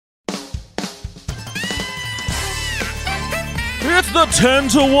the 10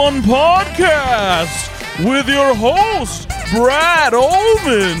 to 1 podcast with your host, Brad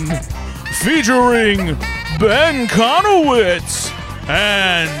Ullman, featuring Ben Conowitz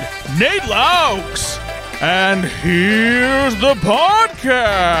and Nate Laux. And here's the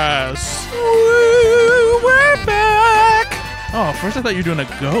podcast. Woo, we're back. Oh, first I thought you were doing a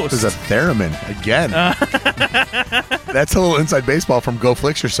ghost. This is a theremin again. That's a little inside baseball from Go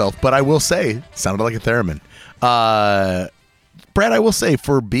Flix Yourself, but I will say, sounded like a theremin. Brad, I will say,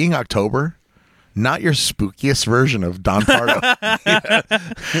 for being October, not your spookiest version of Don Pardo.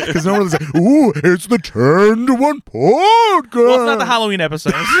 Because no one's like, ooh, it's the 10 to 1 podcast. Well, it's not the Halloween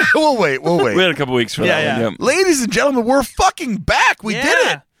episode. We'll wait. We had a couple weeks for that one. Yeah. Ladies and gentlemen, we're fucking back. We did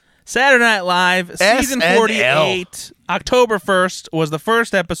it. Saturday Night Live, season SNL. 48, October 1st, was the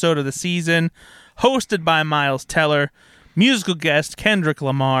first episode of the season, hosted by Miles Teller, musical guest Kendrick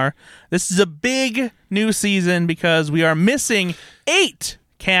Lamar. This is a big new season because we are missing 8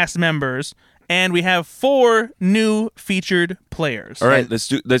 cast members, and we have 4 new featured players. All right,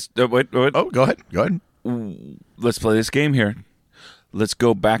 wait. Oh, go ahead. Let's play this game here. Let's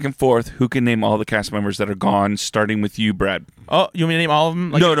go back and forth. Who can name all the cast members that are gone, starting with you, Brad? Oh, you want me to name all of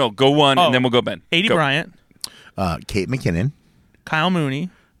them? No, go one, and then we'll go Ben. A.D. Go. Bryant, Kate McKinnon, Kyle Mooney,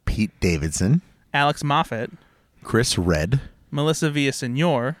 Pete Davidson, Alex Moffat, Chris Redd, Melissa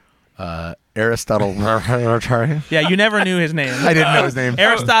Villaseñor. Aristotle. Yeah, you never knew his name. I didn't know his name.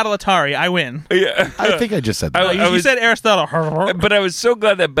 Aristotle Atari. I win. Yeah. I think I just said that. You said Aristotle. But I was so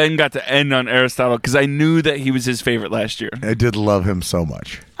glad that Ben got to end on Aristotle because I knew that he was his favorite last year. I did love him so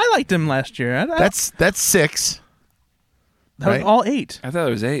much. I liked him last year. That's 6. That was right? all 8. I thought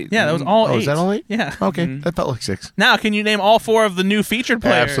it was 8. Yeah, that was all 8. Oh, is that all 8? Yeah. Okay, that felt like 6. Now, can you name all 4 of the new featured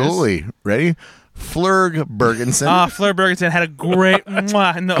players? Absolutely. Ready? Flurg Bergensen. Fleur Bergensen had a great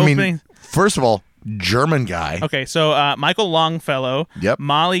mwah in the opening. First of all, German guy. Okay, so Michael Longfellow. Yep.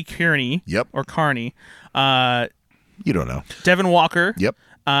 Molly Kearney. Yep. Or Carney. You don't know. Devin Walker. Yep.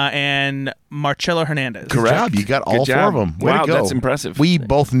 And Marcelo Hernandez. Good job. You got all 4 of them. Way Wow, to go. that's impressive. We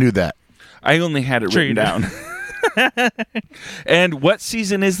both knew that. I only had it written down. And what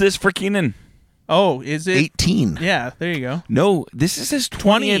season is this for Keenan? Oh, is it? 18. Yeah, there you go. No, this is his 20th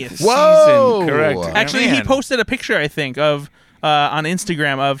 20th. season. Whoa! Correct. Actually, he Man. posted a picture, I think, of on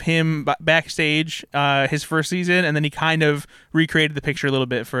Instagram of him backstage his first season, and then he kind of recreated the picture a little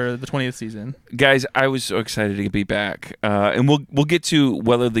bit for the 20th season. Guys, I was so excited to be back, and we'll get to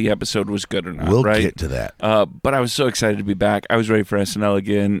whether the episode was good or not. We'll right? get to that. But I was so excited to be back. I was ready for SNL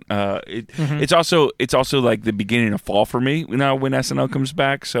again. It's also like the beginning of fall for me now when SNL comes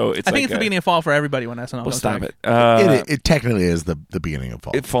back. So it's I think it's the beginning of fall for everybody when SNL Well, comes stop back. it. It technically is the beginning of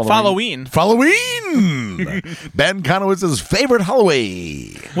fall. Halloween. Halloween! Ben Conowitz's favorite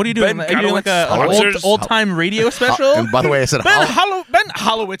Halloween. What are you doing? Ben Are you doing like a Conowitz. old time radio special? And by the way, I said Ben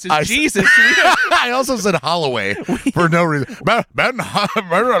Hollowitz is Jesus. I also said Holloway for no reason. Ben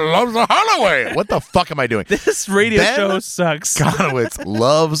loves the Holloway. What the fuck am I doing? This radio Ben show sucks. Conowitz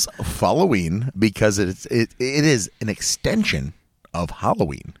loves Halloween because it is an extension of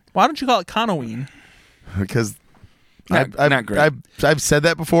Halloween. Why don't you call it Conoween? Because Not great. I've said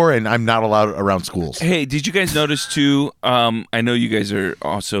that before, and I'm not allowed around schools. Hey, did you guys notice too? I know you guys are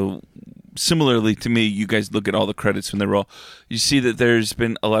also similarly to me. You guys look at all the credits when they roll. You see that there's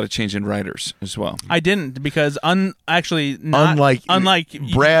been a lot of change in writers as well. I didn't because unlike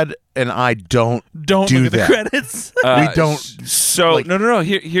Brad and I don't do look at the that. credits. We don't. So like- no.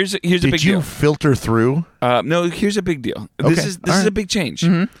 Here's a big Did you deal. filter through? No, here's a big deal. Okay, This is all right. a big change.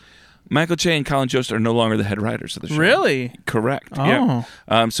 Michael Che and Colin Jost are no longer the head writers of the show. Really? Correct. Oh.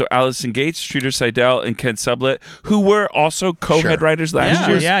 Yeah. So Allison Gates, Streeter Seidel, and Ken Sublett, who were also co-head Sure. writers last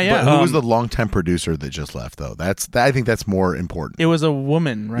year. Yeah. But who was the longtime producer that just left, though? I think that's more important. It was a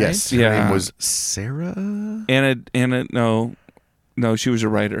woman, right? Yes. Her Yeah. name was Sarah? Anna, no, she was a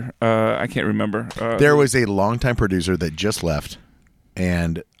writer. I can't remember. There was a longtime producer that just left,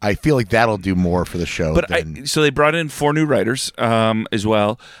 and I feel like that'll do more for the show. So they brought in 4 new writers as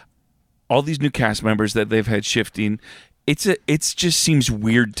well. All these new cast members that they've had shifting. It's just seems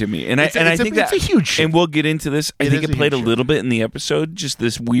weird to me, and I think it's a huge shift. And we'll get into this. I think is it a played a huge little bit in the episode. Just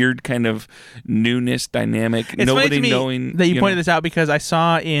this weird kind of newness, dynamic. It's nobody funny to me knowing that you pointed know. this out because I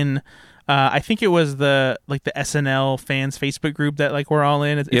saw in I think it was the SNL fans Facebook group that we're all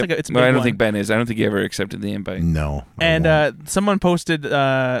in. It's Yep. it's a big Well, I don't one. think Ben is. I don't think he ever accepted the invite. No. I And won't. someone posted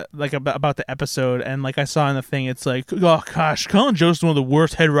about the episode, and I saw in the thing, it's like, oh gosh, Colin Jost is one of the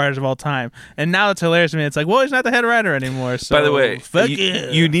worst head writers of all time. And now it's hilarious to me. It's like, well, he's not the head writer anymore. So By the way, fuck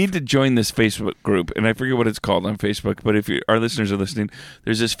you need to join this Facebook group, and I forget what it's called on Facebook. But if our listeners are listening,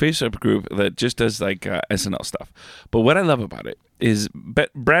 there's this Facebook group that just does SNL stuff. But what I love about it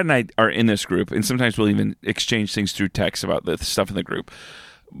Brad and I are in this group, and sometimes we'll even exchange things through text about the stuff in the group.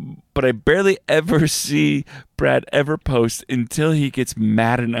 But I barely ever see Brad ever post until he gets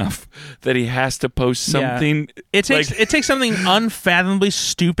mad enough that he has to post something. It takes something unfathomably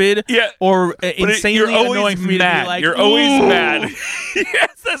stupid or but insanely you're always annoying for me to mad. be like, You're always "Ooh." mad.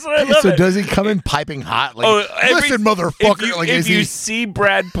 Yes, that's what I love. So it. does he come in piping hot? Like, listen, motherfucker. If you see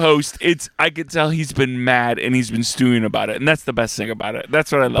Brad post, I could tell he's been mad and he's been stewing about it, and that's the best thing about it.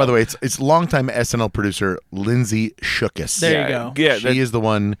 That's what I love. By the way, it's longtime SNL producer Lindsay Shookus. There you go. Yeah, She is the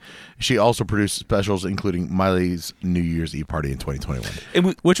one. She also produced specials, including Miley's New Year's Eve party in 2021.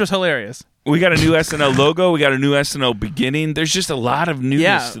 and Which was hilarious. we got a new SNL logo. We got a new SNL beginning. There's just a lot of newness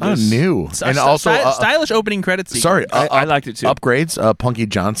Yeah. to Oh, this. new. And also, stylish opening credits. sorry, I liked it too. Upgrades. Punky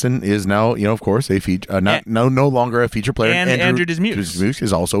Johnson is now, of course, a feature. No longer a feature player. And Andrew Dismukes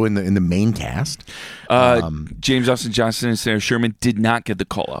is also in the main cast. James Austin Johnson and Sarah Sherman did not get the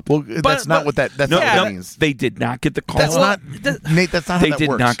call up. Well, that's not what that. That's no, not what no, that means. they did not get the call That's up. not Nate. That's not how They that did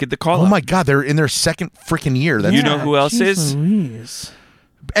works. not get the call Oh up. my God, they're in their second freaking year. That's You know who else is? Louise.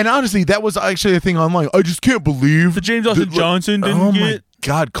 And honestly, that was actually a thing online. I just can't believe The James Austin Johnson didn't oh get. my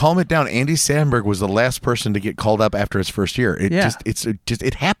God, calm it down. Andy Samberg was the last person to get called up after his first year. It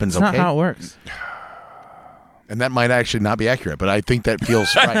happens. It's Okay, not how it works. and that might actually not be accurate, but I think that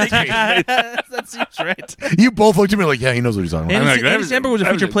feels right. That seems right. You both looked at me like, yeah, he knows what he's talking about. Andy Samberg was a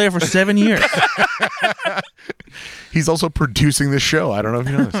featured player for 7 years. He's also producing this show. I don't know if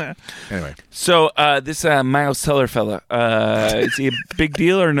you know this. Anyway, So this Miles Teller fella, is he a big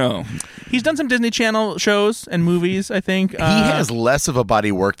deal or no? He's done some Disney Channel shows and movies, I think. he has less of a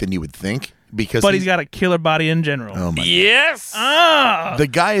body work than you would think because but he's got a killer body in general. oh my Yes. The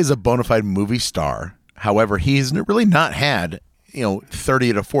guy is a bona fide movie star. However, he's really not had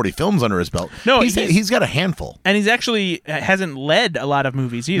 30 to 40 films under his belt. No, he's got a handful. And he's actually hasn't led a lot of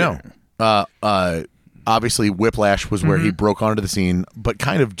movies either. No. Obviously, Whiplash was where Mm-hmm. he broke onto the scene, but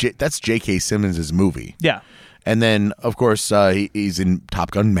kind of that's J.K. Simmons' movie. Yeah. And then, of course, he's in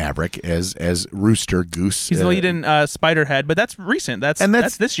Top Gun Maverick as Rooster Goose. He's the lead in Spiderhead, but that's recent.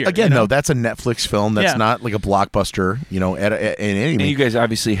 That's this year. Again, no, that's a Netflix film. That's Yeah. not like a blockbuster, in any And you guys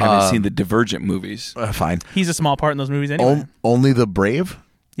obviously haven't seen the Divergent movies. fine. He's a small part in those movies anyway. Only the Brave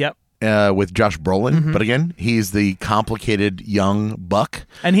Yep. with Josh Brolin. Mm-hmm. But again, he's the complicated young buck.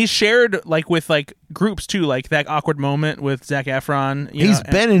 And he's shared with groups too, like that awkward moment with Zac Efron. He's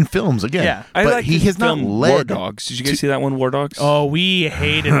been in films again. Yeah. I but like he his has not film led. War Dogs. Did you guys see that one, War Dogs? Oh, we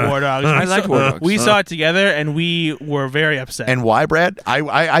hated War Dogs. I like War Dogs. We saw it together, and we were very upset. And why, Brad?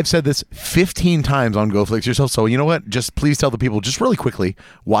 I've said this 15 times on Go Flix Yourself. So you know what? Just please tell the people, just really quickly,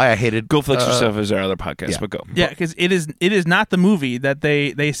 why I hated. Go Flex Yourself is our other podcast, yeah. but go. yeah, because it is not the movie that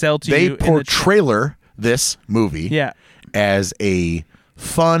they sell to They you. trailer this movie Yeah. as a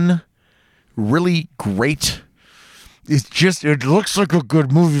fun, really great. It looks like a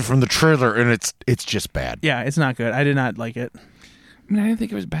good movie from the trailer, and it's just bad. Yeah, it's not good. I did not like it. I mean, I didn't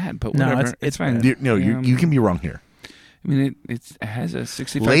think it was bad, but No, whatever. it's fine. bad. You can be wrong here. I mean, it has a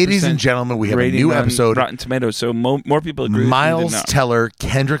 65%. Ladies and gentlemen, we have a rating new on episode. Rotten Tomatoes, so more people agree. Miles with me than not. Teller,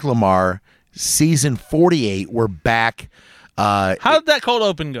 Kendrick Lamar, season 48. We're back. How did that cold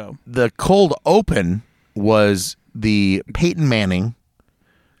open go? The cold open was the Peyton Manning,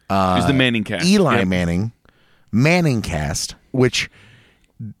 Who's the Manning cast? Eli Yeah. Manning cast, which.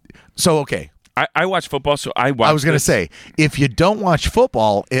 So, okay. I watch football, so I watch. I was going to this. say, if you don't watch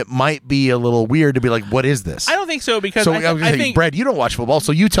football, it might be a little weird to be like, what is this? I don't think so because So I was gonna I say, think Brad, you don't watch football,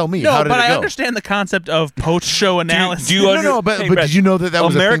 so you tell me. no, how did but it go? I understand the concept of post-show analysis. Do you No, but Brad, did you know that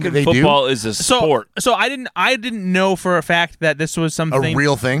was a thing American that they do? football is a sport? So I didn't know for a fact that this was something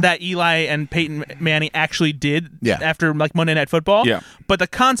real thing? that Eli and Peyton Manning actually did Yeah. after Monday Night Football. Yeah. But the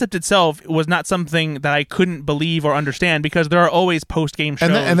concept itself was not something that I couldn't believe or understand because there are always post-game shows.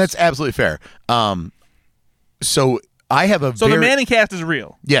 And that's absolutely fair. So I have a so very the Manning cast is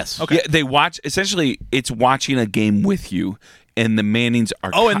real. yes. Okay. Yeah, they watch. Essentially, it's watching a game with you, and the Mannings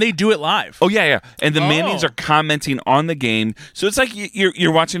are. Oh, and they do it live. Oh yeah, and the Mannings Oh. are commenting on the game, so it's like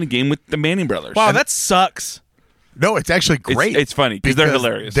you're watching a game with the Manning brothers. Wow, that sucks. No, it's actually great. It's funny because they're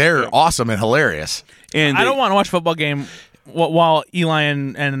hilarious. They're Yeah. awesome and hilarious. And I don't want to watch a football game while Eli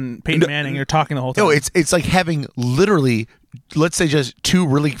and Peyton Manning are talking the whole time. No, it's like having literally, let's say, just two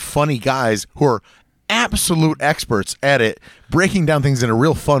really funny guys who are absolute experts at it, breaking down things in a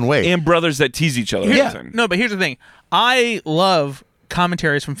real fun way. and brothers that tease each other. all Yeah. the time. No, but here's the thing. I love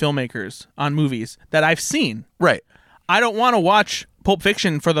commentaries from filmmakers on movies that I've seen. Right. I don't want to watch Pulp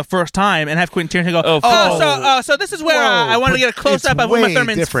Fiction for the first time and have Quentin Tarantino go, Oh, so this is where I wanted to get a close up of Uma way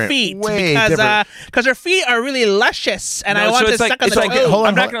Thurman's different, feet way different. because her feet are really luscious and No, I want so to it's suck on it's the like, toe. hold on,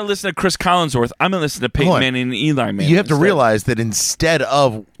 I'm not hold on. going to listen to Chris Collinsworth. I'm going to listen to Peyton Hold on. Manning and Eli Manning. You have to instead. realize that instead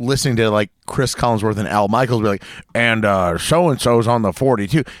of listening to like Chris Collinsworth and Al Michaels be like, and so and so's on the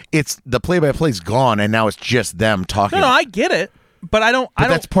 42, it's the play-by-play's gone, and now it's just them talking. No, I get it, but I don't. but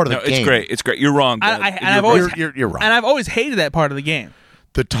that's part of the No, game. it's great. It's great. You're wrong. And Brad. I've You're always right. You're wrong. and I've always hated that part of the game.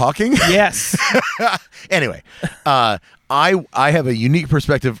 The talking. Yes. Anyway, I have a unique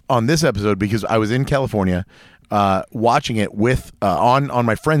perspective on this episode because I was in California watching it with on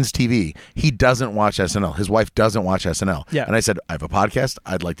my friend's TV. He doesn't watch SNL. His wife doesn't watch SNL. Yeah. And I said, I have a podcast.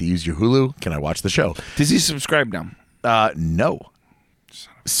 I'd like to use your Hulu. Can I watch the show? Does he subscribe now? No.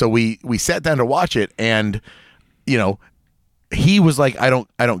 So we sat down to watch it, and he was like, I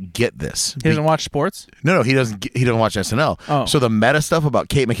don't get this. He doesn't watch sports. No, he doesn't watch SNL. Oh. So the meta stuff about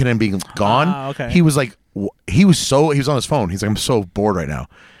Kate McKinnon being gone, Okay. he was like, he was on his phone. He's like, I'm so bored right now.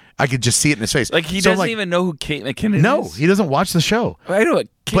 I could just see it in his face. Like he So I'm doesn't like, even know who Kate McKinnon No, is. he doesn't watch the show. I know.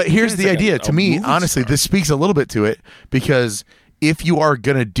 But here's the idea. To me, honestly, this speaks a little bit to it because if you are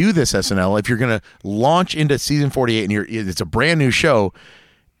going to do this SNL, if you're going to launch into season 48 and it's a brand new show,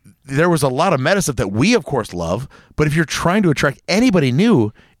 there was a lot of meta stuff that we, of course, love. But if you're trying to attract anybody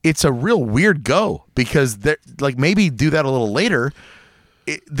new, it's a real weird go because maybe do that a little later.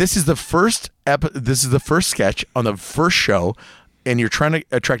 This is the first this is the first sketch on the first show, and you're trying to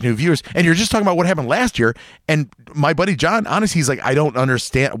attract new viewers, and you're just talking about what happened last year. And my buddy John, honestly, he's like, I don't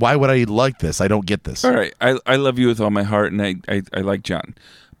understand. Why would I like this? I don't get this. All right, I love you with all my heart, and I like John.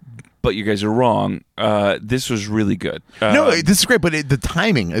 But you guys are wrong. This was really good. No, this is great, but the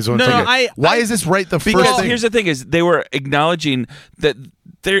timing is what I'm No, saying. no, Why is this right the because first thing? here's the thing: is they were acknowledging that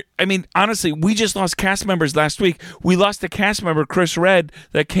there. I mean, honestly, we just lost cast members last week. We lost a cast member, Chris Redd,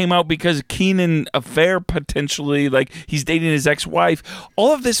 that came out because of Keenan affair potentially. Like he's dating his ex-wife.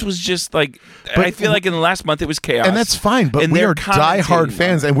 All of this was just like But- I feel like in the last month it was chaos, And that's fine, but And we they're are diehard commentating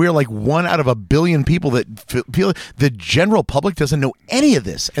fans, on it. and we're like 1 out of 1 billion people that feel the general public doesn't know any of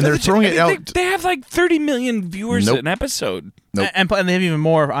this, and they're throwing it out. They have like 30 million viewers Nope. an episode. Nope. And they have even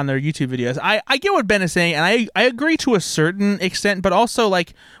more on their YouTube videos. I get what Ben is saying, and I agree to a certain extent, but also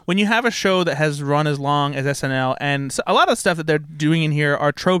like when you have a show that has run as long as SNL, and a lot of stuff that they're doing in here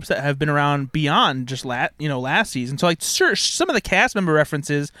are tropes that have been around beyond just last season. So like sure, some of the cast member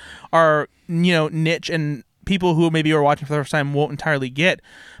references are niche and people who maybe are watching for the first time won't entirely get.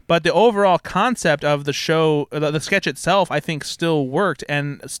 But the overall concept of the show, the sketch itself, I think still worked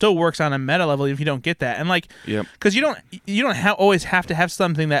and still works on a meta level if you don't get that. And like, Yep. because you don't always have to have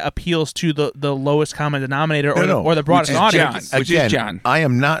something that appeals to the lowest common denominator or, No. or the broadest Which is audience. John. Which is Again, John. I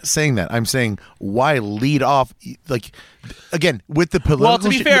am not saying that. I'm saying why lead off like again with the political. Well, to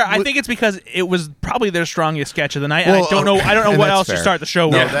be fair, I with- think it's because it was probably their strongest sketch of the night. And Well, I don't know and what that's else fair. to start the show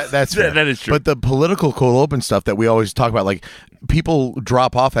No, with. that's fair. That is true. But the political cold open stuff that we always talk about, like people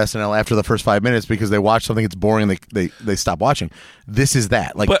drop off SNL after the first 5 minutes because they watch something that's boring and they stop watching. This is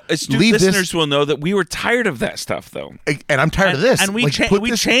that. Like, But astute leave listeners this, will know that we were tired of that stuff, though. and I'm tired of this. And we Like,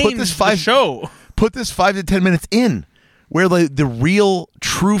 changed the show. Put this 5 to 10 minutes in, where the real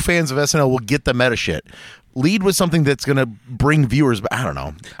true fans of SNL will get the meta shit. Lead with something that's going to bring viewers. But I don't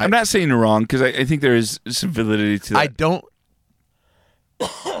know. I'm not saying you're wrong because I think there is some validity to that.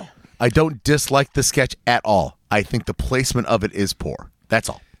 I don't dislike the sketch at all. I think the placement of it is poor. That's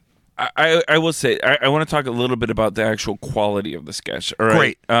all. I will say I want to talk a little bit about the actual quality of the sketch. All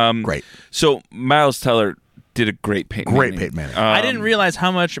right. Great. So Miles Teller did a great Peyton Great Manning. Peyton Manning. I didn't realize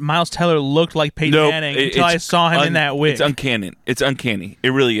how much Miles Teller looked like Peyton Nope, Manning it- until I it's saw him in that wig. It's uncanny. It's uncanny. It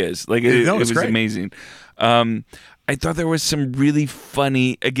really is. Like it No, it's was great. amazing. I thought there was some really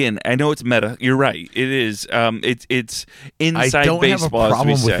funny. Again, I know it's meta. You're right. It is. It's inside I don't baseball. have a problem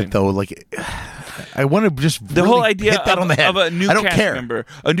as we with say. it though. Like, I want to just The really whole idea hit that on the head. of a new I don't cast care.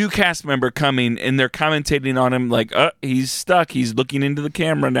 member, coming, and they're commentating on him like, he's stuck. He's looking into the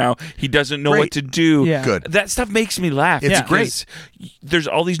camera now. He doesn't know what Great. to do. Yeah. Good. That stuff makes me laugh. It's because there's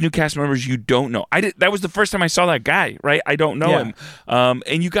all these new cast members you don't know. That was the first time I saw that guy. Right, I don't know Yeah. him.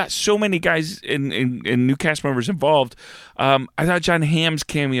 And you got so many guys and new cast members involved. I thought John Hamm's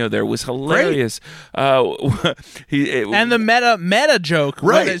cameo there was hilarious. And the meta joke,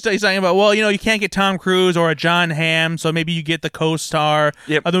 Right. where he's talking about, well, you can't get Tom Cruise or a John Hamm, so maybe you get the co-star.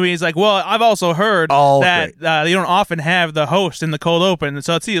 Yep. Other movies like, well, I've also heard that they don't often have the host in the cold open,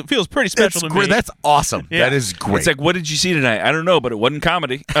 so it feels pretty special to me. That's awesome. Yeah. That is great. It's like, what did you see tonight? I don't know, but it wasn't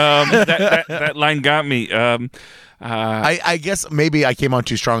comedy. That line got me. I guess maybe I came on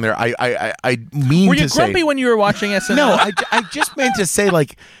too strong there. I mean Were to you grumpy say, when you were watching SNL? no, I just meant to say,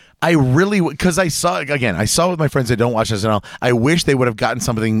 like, I really, because I saw with my friends that don't watch SNL, I wish they would have gotten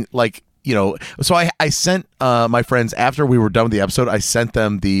something like, so I sent my friends, after we were done with the episode, I sent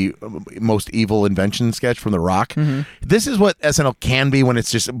them the most evil invention sketch from The Rock. Mm-hmm. This is what SNL can be when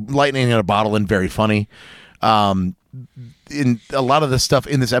it's just lightning in a bottle and very funny. In a lot of the stuff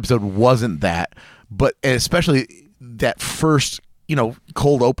in this episode wasn't that, but especially that first,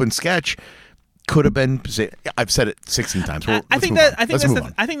 cold open sketch could have been. I've said it 16 times. I think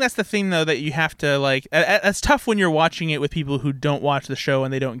that's the thing, though, that you have to like. That's tough when you're watching it with people who don't watch the show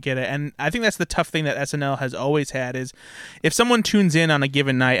and they don't get it. And I think that's the tough thing that SNL has always had is if someone tunes in on a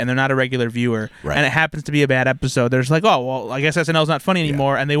given night and they're not a regular viewer, right, and it happens to be a bad episode, there's like, oh well, I guess SNL's not funny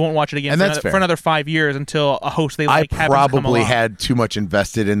anymore, and they won't watch it again for another 5 years until a host they like happens to come along. I probably had too much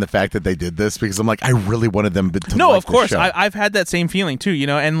invested in the fact that they did this because I'm like, I really wanted them to. No, like of course, the show. I've had that same feeling too,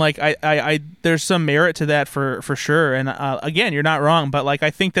 and like I there's some merit to that for sure. And again, you're not wrong, but like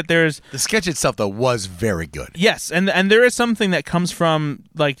I think that there's the sketch itself though was very good. Yes, and there is something that comes from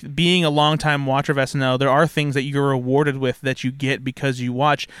like being a longtime watcher of SNL. There are things that you're rewarded with that you get because you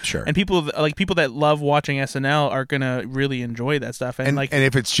watch. Sure. And people that love watching SNL are gonna really enjoy that stuff. And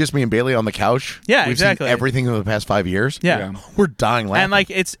if it's just me and Bailey on the couch, yeah, we've exactly, seen everything in the past 5 years. Yeah. We're dying laughing. And like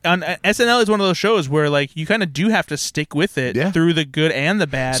SNL is one of those shows where like you kind of do have to stick with it through the good and the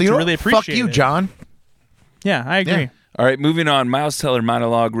bad to really appreciate it. Fuck you, John. Yeah, I agree. Yeah. All right, moving on. Miles Teller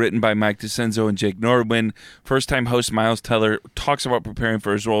monologue written by Mike DeCenzo and Jake Norwin. First-time host Miles Teller talks about preparing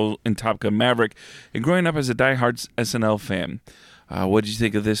for his role in Top Gun Maverick and growing up as a diehard SNL fan. What did you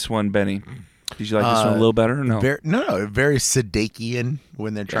think of this one, Benny? Did you like this one a little better or no? Very Sudekian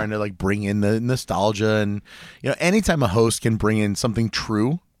when they're trying to like bring in the nostalgia, and anytime a host can bring in something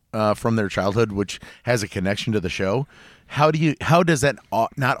true from their childhood which has a connection to the show, how does that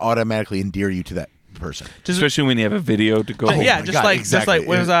not automatically endear you to that person? Especially when you have a video to go. Just like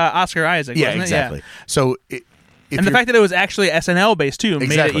was Oscar Isaac. Yeah, wasn't exactly. It? Yeah. So, and the fact that it was actually SNL based too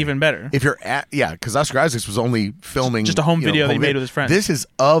made it even better. If you're because Oscar Isaac was only filming just a home video that he made with his friends. This is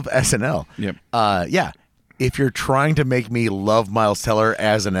of SNL. Yep. If you're trying to make me love Miles Teller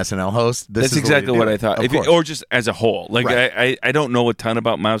as an SNL host, that's exactly what I thought. Or just as a whole. Like right. I don't know a ton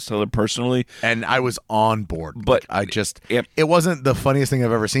about Miles Teller personally, and I was on board. But it wasn't the funniest thing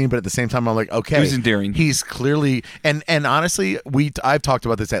I've ever seen. But at the same time, I'm like, okay, he was endearing. He's clearly and honestly, I've talked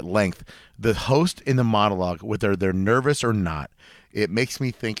about this at length. The host in the monologue, whether they're nervous or not, it makes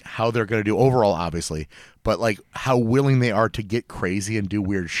me think how they're going to do overall, obviously, but like how willing they are to get crazy and do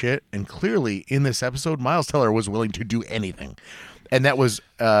weird shit. And clearly in this episode, Miles Teller was willing to do anything. And that was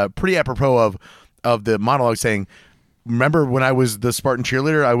pretty apropos of the monologue saying, remember when I was the Spartan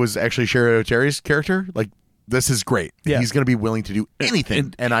cheerleader, I was actually Sherry O'Terry's character? Like, this is great. Yeah. He's going to be willing to do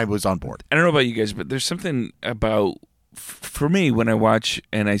anything. And I was on board. I don't know about you guys, but there's something about, for me, when I watch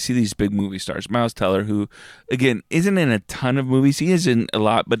and I see these big movie stars, Miles Teller, who, again, isn't in a ton of movies. He is in a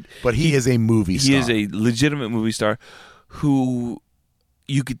lot, but he is a movie star. He is a legitimate movie star who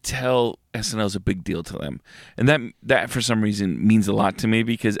you could tell SNL is a big deal to them. And that for some reason means a lot to me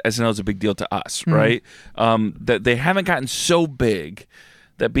because SNL is a big deal to us, right? That they haven't gotten so big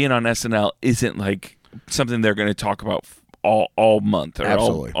that being on SNL isn't like something they're going to talk about all month or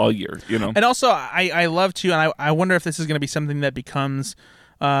all year, And also, I love to, and I wonder if this is going to be something that becomes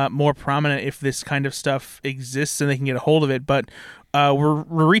more prominent if this kind of stuff exists and they can get a hold of it. But we're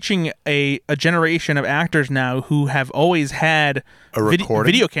reaching a generation of actors now who have always had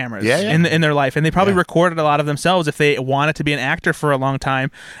video cameras in their life, and they probably recorded a lot of themselves if they wanted to be an actor for a long time.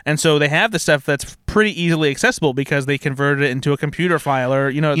 And so they have the stuff that's pretty easily accessible because they converted it into a computer file,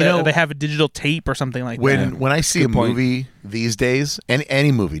 or they have a digital tape or something like that. When I see movie these days,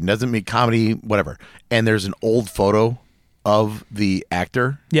 any movie, doesn't mean comedy, whatever, and there's an old photo of the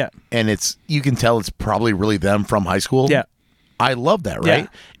actor, and you can tell it's probably really them from high school. I love that, right?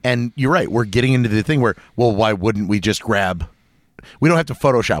 And you're right. We're getting into the thing where, well, why wouldn't we just grab? We don't have to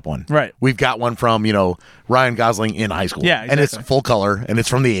Photoshop one, right? We've got one from Ryan Gosling in high school, exactly. And it's full color, and it's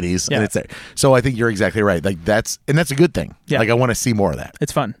from the '80s, and it's there. So I think you're exactly right. Like that's a good thing. Like I want to see more of that.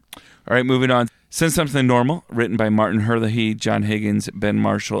 It's fun. All right, moving on. Send Something Normal, written by Martin Herlihy, John Higgins, Ben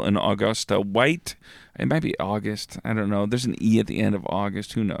Marshall, and Augusta White. It might be August. I don't know. There's an E at the end of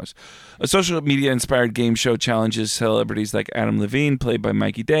August. Who knows? A social media-inspired game show challenges celebrities like Adam Levine, played by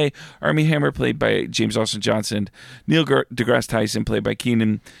Mikey Day, Armie Hammer, played by James Austin Johnson, Neil deGrasse Tyson, played by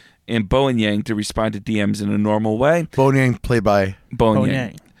Keenan, and Bowen Yang to respond to DMs in a normal way. Bowen Yang, played by Bowen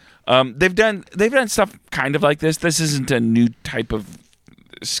Yang. They've done stuff kind of like this. This isn't a new type of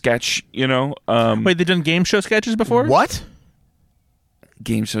sketch, you know. Wait, they've done game show sketches before? what?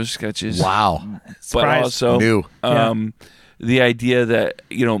 Game show sketches. Wow. But Surprise. also New. the idea that,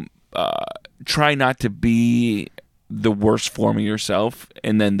 you know, try not to be the worst form of yourself,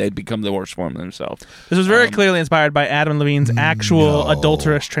 and then they'd become the worst form of themselves. This was very clearly inspired by Adam Levine's actual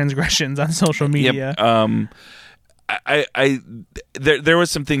adulterous transgressions on social media. Yep. There was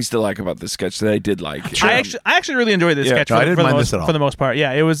some things to like about this sketch that I did like. I actually really enjoyed this sketch no, I didn't mind this at all. for the most part.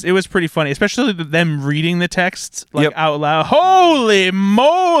 Yeah, it was pretty funny, especially them reading the text out loud. Holy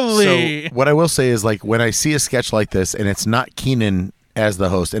moly! So what I will say is, like, when I see a sketch like this and it's not Keenan as the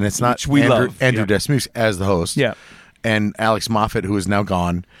host and it's not Andrew Desmuke as the host, and Alex Moffat, who is now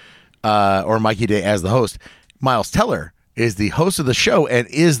gone, or Mikey Day as the host, Miles Teller is the host of the show and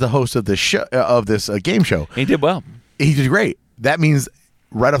is the host of the show of this game show. He did well. He did great. That means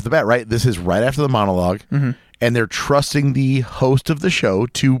right off the bat, right? This is right after the monologue, and they're trusting the host of the show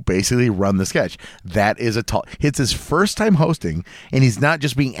to basically run the sketch. That is it's his first time hosting, and he's not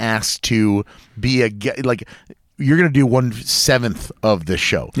just being asked to be like, you're going to do 1/7 of this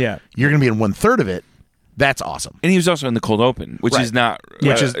show. Yeah, you're going to be in 1/3 of it. That's awesome. And he was also in the cold open, which is not,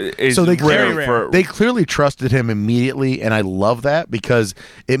 so they clearly trusted him immediately, and I love that because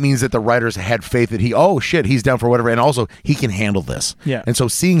it means that the writers had faith that he's down for whatever, and also he can handle this. Yeah. And so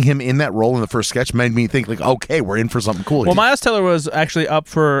seeing him in that role in the first sketch made me think, like, okay, we're in for something cool. Well, Miles Teller was actually up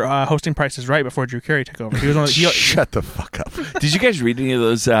for hosting Price is Right before Drew Carey took over. He was on Shut the fuck up. Did you guys read any of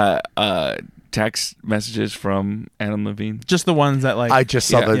those text messages from Adam Levine? Just the ones that, like, I just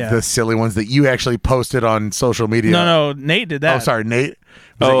saw the silly ones that you actually posted on social media. No, Nate did that. Oh, sorry, Nate.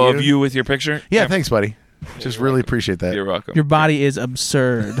 Of you with your picture? Yeah, thanks, buddy. Just really appreciate that. You're welcome. Your body is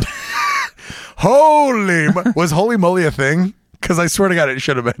absurd. Was holy moly a thing? Because I swear to God, it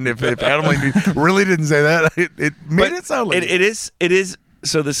should have been. If Adam Levine really didn't say that, it made it sound like it is.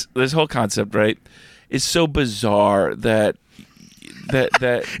 So this whole concept, right, is so bizarre that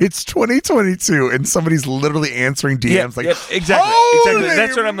it's 2022 and somebody's literally answering DMs exactly.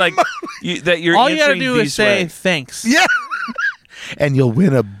 That's what I'm like. That you're all you gotta do is is say thanks. Yeah. And you'll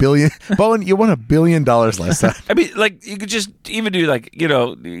win $1 billion. Bowen, you won $1 billion last time. I mean, like, you could just even do, like, there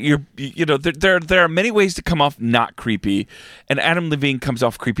are many ways to come off not creepy, and Adam Levine comes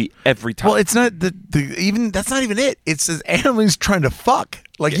off creepy every time. Well, it's not that's not even it. It says Adam Levine's trying to fuck.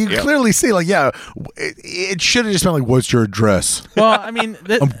 Like, you clearly see, like, it should have just been like, what's your address? Well, I mean,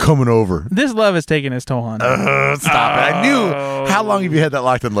 I'm coming over. This love has taken its toll on me. Stop it. I knew. How long have you had that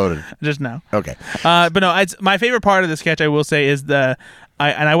locked and loaded? Just now. Okay. But no, it's my favorite part of the sketch, I will say, is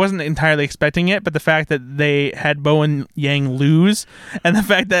I wasn't entirely expecting it, but the fact that they had Bowen Yang lose, and the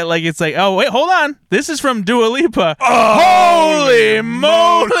fact that, like, it's like, oh, wait, hold on. This is from Dua Lipa. Holy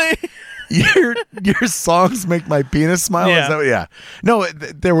moly. Your songs make my penis smile. Yeah. Is that what, yeah. No,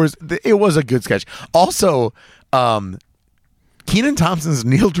 it was a good sketch. Also, Kenan Thompson's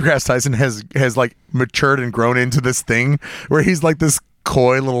Neil deGrasse Tyson has like matured and grown into this thing where he's like this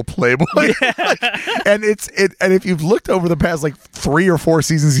coy little playboy. and if you've looked over the past like 3 or 4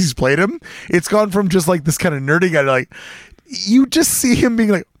 seasons he's played him, it's gone from just like this kind of nerdy guy to, like, you just see him being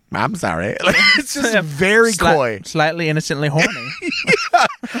like, I'm sorry. Like, it's just very coy. Slightly innocently horny.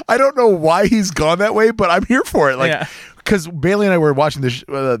 I don't know why he's gone that way, but I'm here for it. Like, because Bailey and I were watching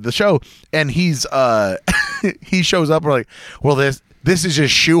the show, and he's he shows up. We're like, well, this is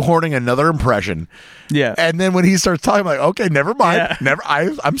just shoehorning another impression. Yeah. And then when he starts talking, I'm like, okay, never mind. Yeah.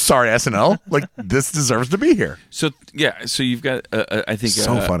 I'm sorry, SNL. Like, this deserves to be here. So you've got I think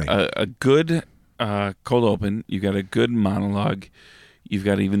funny. A good cold open. You've got a good monologue. You've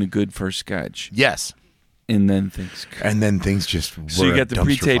got even a good first sketch. Yes. And then things just were so you got the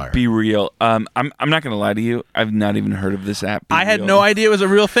pre-tape fire. Be Real. I'm not going to lie to you. I've not even heard of this app. I had no idea it was a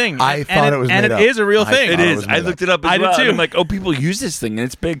real thing. I thought it was made up. And it is a real thing. It is. I looked it up as well. I did too. I'm like, oh, people use this thing, and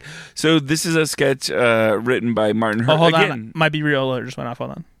it's big. So this is a sketch written by Martin Herlihy. Oh, hold on. My Be Real alert just went off.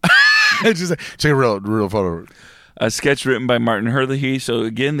 Hold on. It's just a real photo. A sketch written by Martin Herlihy. So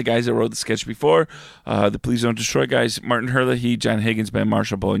again, the guys that wrote the sketch before, the Please Don't Destroy guys, Martin Herlihy, John Higgins, Ben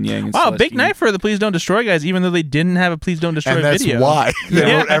Marshall, Bowen Yang, and wow, Celestine. big night for the Please Don't Destroy guys, even though they didn't have a Please Don't Destroy and that's video. why they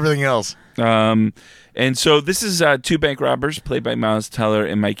wrote everything else. And so this is two bank robbers played by Miles Teller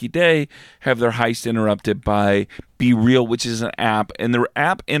and Mikey Day have their heist interrupted by Be Real, which is an app, and the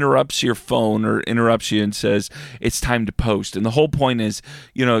app interrupts your phone or interrupts you and says it's time to post. And the whole point is,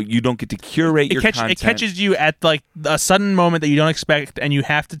 you don't get to curate your content. It catches you at like a sudden moment that you don't expect, and you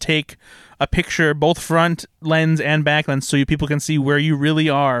have to take a picture, both front lens and back lens, so people can see where you really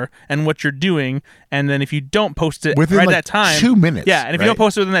are and what you're doing. And then if you don't post it within right like at that time, 2 minutes, yeah, and if you don't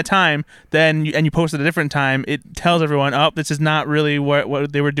post it within that time, then and you post it at a different time, it tells everyone, oh, this is not really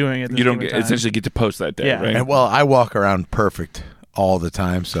what they were doing at this You don't time. essentially get to post that day, Yeah. right? And well, I walk around perfect all the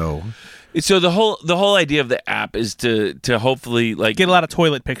time, so So the whole idea of the app is to hopefully like get a lot of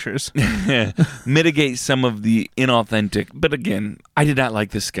toilet pictures. mitigate some of the inauthentic. But again, I did not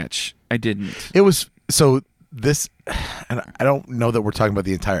like this sketch. I didn't. it was so this. And I don't know that we're talking about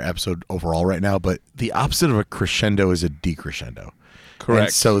the entire episode overall right now, but the opposite of a crescendo is a decrescendo. Correct.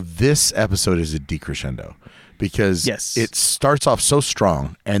 And so this episode is a decrescendo because Yes. it starts off so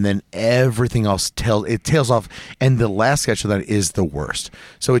strong and then everything else tails off, and the last sketch of that is the worst.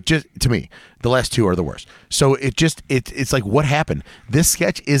 So it just, to me, the last two are the worst. So it's like, what happened? This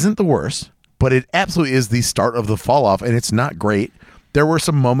sketch isn't the worst, but it absolutely is the start of the fall off, and it's not great. There were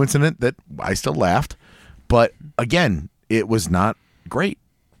some moments in it that I still laughed, but again, it was not great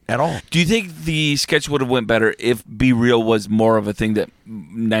at all. Do you think the sketch would have went better if Be Real was more of a thing that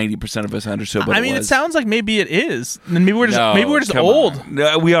 90% of us understood what it sounds like maybe it is. And maybe we're just come old. on.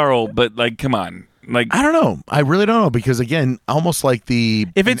 No, we are old, but like, come on. Like, I don't know. I really don't know, because again, almost like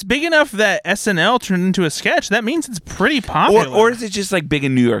If it's big enough that SNL turned into a sketch, that means it's pretty popular. or is it just like big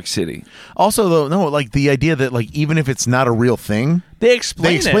in New York City? also though, no, like the idea that like even if it's not a real thing, they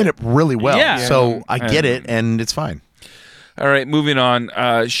explain it really well. Yeah. So I get it, and it's fine. All right, moving on.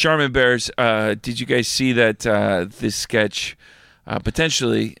 Charmin Bears, did you guys see that this sketch,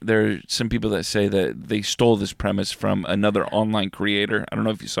 potentially, there are some people that say that they stole this premise from another online creator. I don't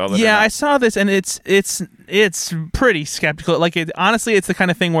know if you saw that. Yeah, I saw this, and it's pretty skeptical. Like, honestly, it's the kind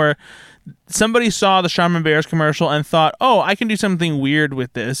of thing where somebody saw the Charmin Bears commercial and thought, oh, I can do something weird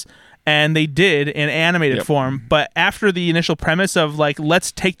with this. And they did in animated form, but after the initial premise of like,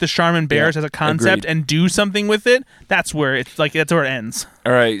 let's take the Charmin Bears as a concept and do something with it, that's where it ends.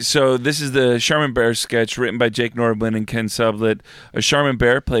 All right, so this is the Charmin Bear sketch written by Jake Norblin and Ken Sublett. A Charmin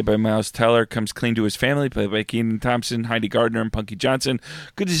Bear, played by Miles Teller, comes clean to his family, played by Kenan Thompson, Heidi Gardner, and Punky Johnson.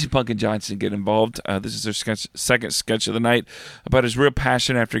 Good to see Punky Johnson get involved. This is their second sketch of the night about his real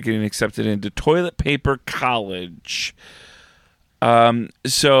passion after getting accepted into toilet paper college.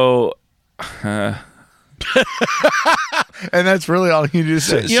 So And that's really all you need to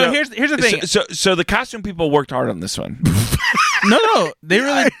say. Here's the thing. So the costume people worked hard on this one. No, they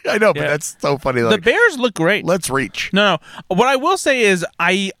really. I know, but that's so funny. Like, The Bears look great. let's reach. No. What I will say is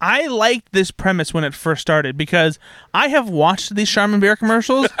I liked this premise when it first started, because I have watched these Charmin Bear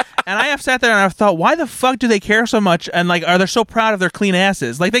commercials and I have sat there and I've thought, why the fuck do they care so much, and like, are they so proud of their clean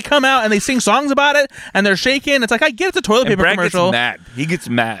asses? Like, they come out and they sing songs about it and they're shaking. It's like, I get it's a toilet paper Brad commercial. gets mad. He gets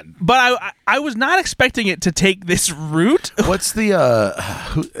mad. But I was not expecting it to take this route. What's the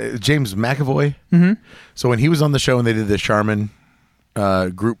James McAvoy? Mm-hmm. So when he was on the show and they did the Charmin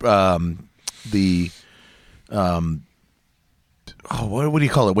group, what do you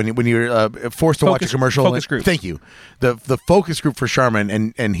call it when you're forced to watch a commercial? Focus group. Thank you. The focus group for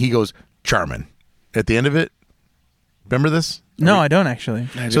Charmin, and he goes Charmin at the end of it. Remember this? No, I don't actually.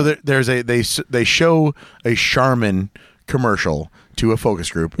 So they show a Charmin commercial to a focus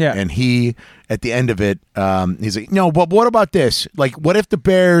group, and he at the end of it, he's like, no, but what about this? Like, what if the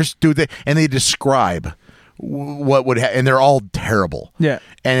Bears do that? And they describe what would and they're all terrible. Yeah.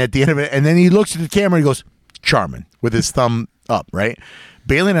 And at the end of it, and then he looks at the camera and he goes Charmin with his thumb up, right?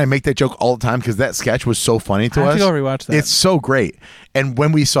 Bailey and I make that joke all the time because that sketch was so funny to us. I have to go rewatch that. It's so great. And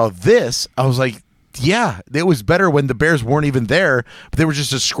when we saw this, I was like, yeah, it was better when the Bears weren't even there, but they were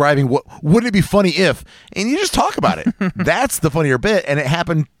just describing what wouldn't it be funny if, and you just talk about it. That's the funnier bit, and it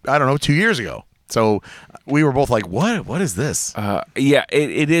happened, I don't know, 2 years ago. So we were both like, what is this? Yeah,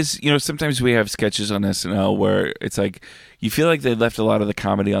 it is. Sometimes we have sketches on SNL where it's like you feel like they left a lot of the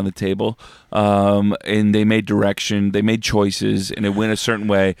comedy on the table, and they made direction, they made choices, and it went a certain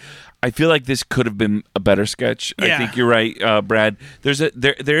way. I feel like this could have been a better sketch. Yeah. I think you're right, Brad.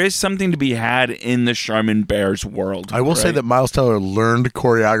 There is something to be had in the Charmin Bears world. I will say that Miles Teller learned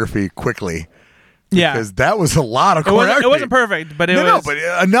choreography quickly. Yeah. Because that was a lot of choreography. It wasn't perfect, but but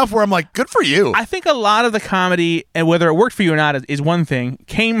enough where I'm like, good for you. I think a lot of the comedy, and whether it worked for you or not is one thing,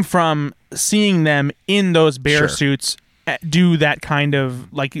 came from seeing them in those bear suits do that kind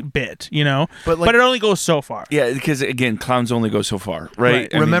of like bit, you know. But, like- it only goes so far. Yeah, because again, clowns only go so far, right? Right.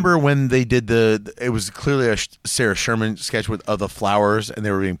 I mean, Remember when they did it was clearly a Sarah Sherman sketch of the flowers and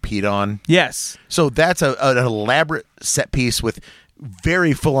they were being peed on. Yes. So that's an elaborate set piece with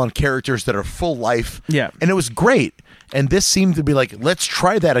very full-on characters that are full life. Yeah. And it was great. And this seemed to be like, let's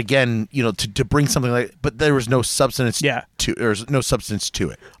try that again, you know, to bring something like, but there was no substance Yeah. there's no substance to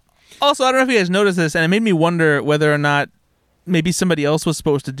it. Also, I don't know if you guys noticed this, and it made me wonder whether or not maybe somebody else was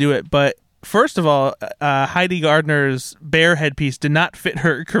supposed to do it. But first of all, Heidi Gardner's bear headpiece did not fit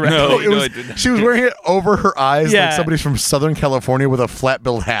her correctly. No, It didn't. she was wearing it over her eyes Yeah. like somebody's from Southern California with a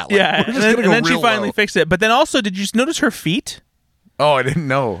flat-billed hat. Like, Yeah, we're and just then, gonna and go then she real finally low. fixed it. But then also, did you notice her feet? Oh, I didn't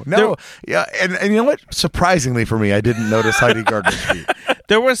know. No, yeah, and you know what? Surprisingly for me, I didn't notice Heidi Gardner's feet.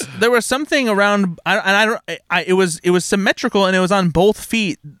 There was something around, it was symmetrical and it was on both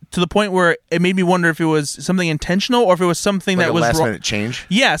feet to the point where it made me wonder if it was something intentional or if it was something Like that a was last wrong. minute change.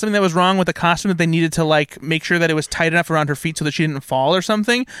 Yeah, something that was wrong with the costume that they needed to like make sure that it was tight enough around her feet so that she didn't fall or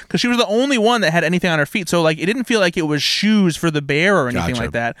something. Because she was the only one that had anything on her feet, so like it didn't feel like it was shoes for the bear or anything Gotcha.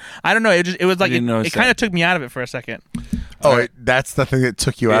 like that. I don't know. It was like didn't it notice kind that. of took me out of it for a second. Oh, that's the thing that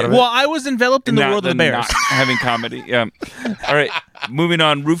took you out of it. Well, I was enveloped in the world of the bears. Not having comedy. Yeah. All right. Moving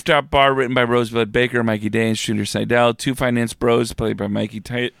on. Rooftop Bar, written by Roosevelt Baker, Mikey Day, and Shooter Seidel. Two Finance Bros, played by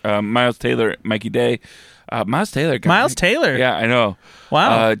Miles Taylor, Mikey Day. Miles Taylor. Miles Taylor. Yeah, I know.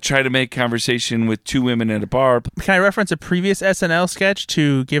 Wow. Try to make conversation with two women at a bar. Can I reference a previous SNL sketch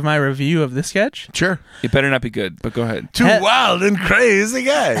to give my review of this sketch? Sure. It better not be good, but go ahead. Two wild and crazy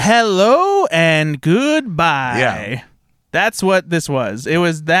guys. Hello and goodbye. Yeah. That's what this was. It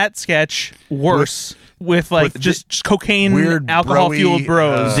was that sketch worse with like with just cocaine, weird, alcohol-fueled broy,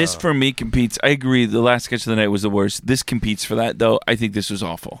 bros. This for me competes. I agree. The last sketch of the night was the worst. This competes for that, though. I think this was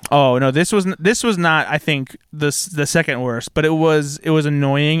awful. Oh no, this was not. I think the second worst, but it was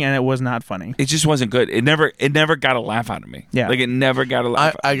annoying and it was not funny. It just wasn't good. It never got a laugh out of me. Yeah. Like it never got a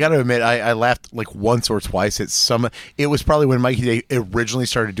laugh. I gotta admit, I laughed like once or twice at some. It was probably when Mikey Day originally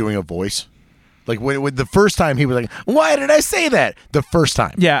started doing a voice. Like when the first time he was like, "Why did I say that?" The first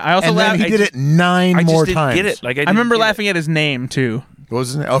time, Yeah, I also and then laughed. he did it 9 I more just didn't times. get it. Like I remember laughing at his name too. What was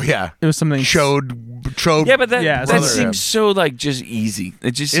his name? Oh yeah, It was something. Chode. Yeah, but that Yeah, that brother. seems so like just easy.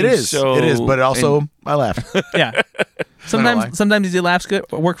 It just It seems is. so. It is. But also, I laughed. Yeah. lie. Sometimes easy laughs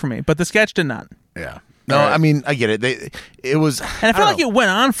work for me, but the sketch did not. Yeah. No, I mean I get it. It was, And I felt like it went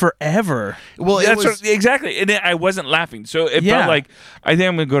on forever. Well, it That's was. exactly. And I wasn't laughing, so it Yeah. felt like I think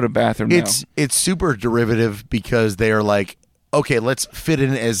I'm gonna go to the bathroom It's super derivative because they are like, okay, let's fit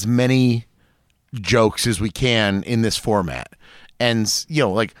in as many jokes as we can in this format, and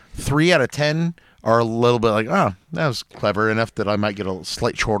like 3 out of 10 are a little bit like, oh, that was clever enough that I might get a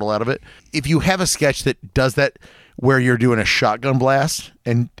slight chortle out of it. If you have a sketch that does that, where you're doing a shotgun blast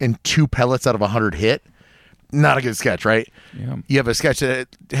and 2 pellets out of 100 hit, not a good sketch, right? Yeah. You have a sketch that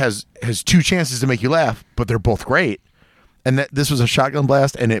has 2 chances to make you laugh, but they're both great, and this was a shotgun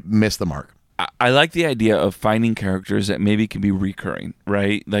blast and it missed the mark. I like the idea of finding characters that maybe can be recurring,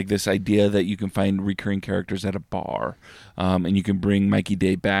 right? Like this idea that you can find recurring characters at a bar, and you can bring Mikey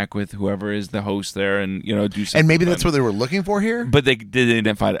Day back with whoever is the host there, and do something. And maybe fun. that's what they were looking for here. But they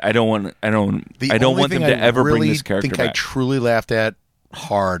didn't find it. I don't want The them only to thing ever really bring this character think back. I truly laughed at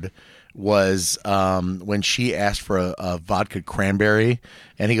hard was when she asked for a vodka cranberry,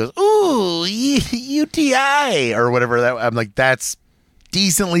 and he goes, "Ooh, UTI," or whatever. That I'm like, that's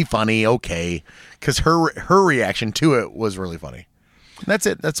decently funny, okay, because her reaction to it was really funny. That's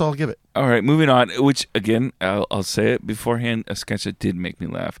it. That's all I'll give it. All right, moving on. Which again, I'll say it beforehand. A sketch that did make me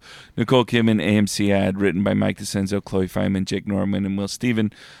laugh. Nicole Kidman AMC ad written by Mike DeCenzo, Chloe Fineman, Jake Norman, and Will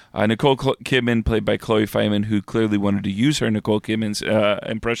Steven. Nicole Kidman, played by Chloe Fineman, who clearly wanted to use her Nicole Kidman's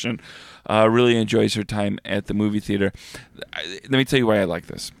impression, really enjoys her time at the movie theater. Let me tell you why I like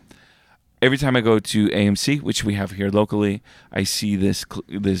this. Every time I go to AMC, which we have here locally, I see this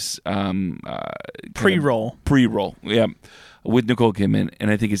Pre-roll. pre-roll, yeah, with Nicole Kidman, and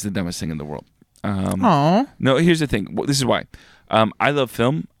I think it's the dumbest thing in the world. Aw. No, here's the thing. This is why. I love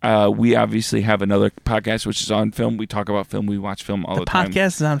film. We obviously have another podcast which is on film. We talk about film. We watch film all the time.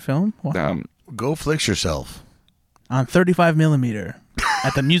 Podcast is on film? Wow. Go flicks yourself. On 35 millimeter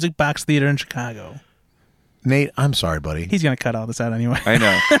at the Music Box Theater in Chicago. Nate, I'm sorry, buddy. He's going to cut all this out anyway. I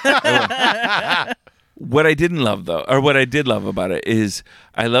know. What I didn't love, though, or what I did love about it is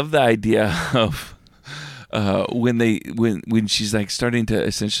I love the idea of when she's like starting to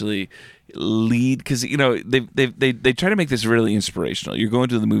essentially lead, because they try to make this really inspirational. You're going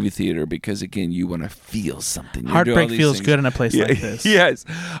to the movie theater because again you want to feel something. Heartbreak feels good in a place like this. Yes,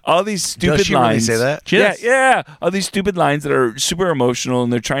 all these stupid Does she lines. really say that? Yes. Yeah, all these stupid lines that are super emotional,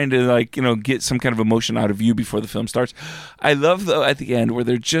 and they're trying to get some kind of emotion out of you before the film starts. I love though at the end where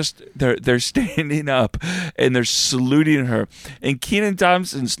they're standing up and they're saluting her, and Kenan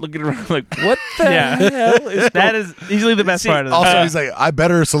Thompson's looking around like, what the hell is that is easily the best part of this. Also, he's like, I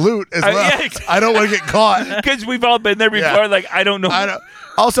better salute as well. I don't want to get caught. Because we've all been there before. Yeah. Like, I don't know.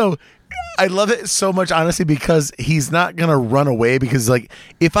 Also, I love it so much, honestly, because he's not gonna run away. Because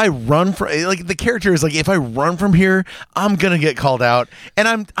if I run from the character is if I run from here, I'm gonna get called out,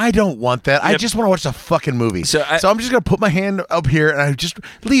 and I don't want that. I just want to watch the fucking movie. So I'm just gonna put my hand up here and I just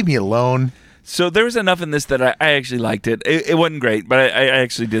leave me alone. So there was enough in this that I actually liked it. It wasn't great, but I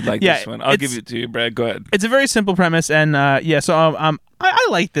actually did like this one. I'll give it to you, Brad. Go ahead. It's a very simple premise, and I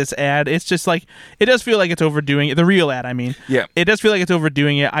like this ad. It's just it does feel like it's overdoing it. The real ad, I mean. Yeah. It does feel like it's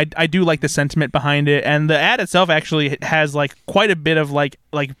overdoing it. I do like the sentiment behind it, and the ad itself actually has quite a bit of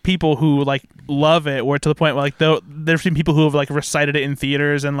people who love it, or to the point where there's been people who have recited it in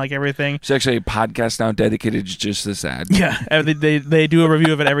theaters and everything. It's actually a podcast now dedicated to just this ad. Yeah, they do a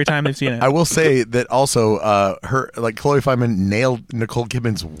review of it every time they've seen it. I will say that also her Chloe Feynman nailed Nicole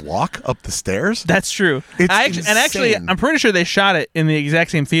Kidman's walk up the stairs. That's true. It's I'm pretty sure they shot it in the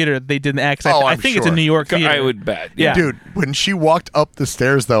exact same theater that they did the ad. I think it's a New York theater. I would bet. Yeah. Dude, when she walked up the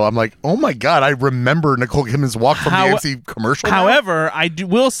stairs, though, I'm like, oh my God, I remember Nicole Kidman's walk from the AMC commercial. However,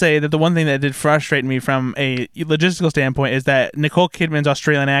 will say that the one thing that did frustrate me from a logistical standpoint is that Nicole Kidman's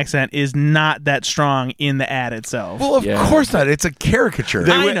Australian accent is not that strong in the ad itself. Well, of course not. It's a caricature.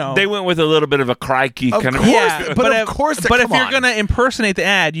 I know. They went with a little bit of a crikey kind of. Yeah, but of course. But if you're going to impersonate the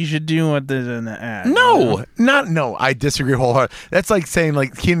ad, you should do what is in the ad. No, I disagree wholeheartedly. That's like saying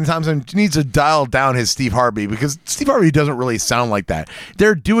Kenan Thompson needs to dial down his Steve Harvey, because Steve Harvey doesn't really sound like that.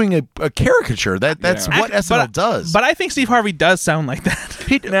 They're doing a caricature. That's what SNL does. But I think Steve Harvey does sound like that.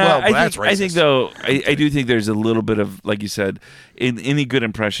 I think though, I do think there's a little bit of, like you said, in any good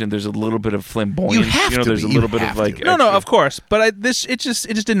impression, there's a little bit of flamboyance. You have to. There's a little bit of No, of course. But it just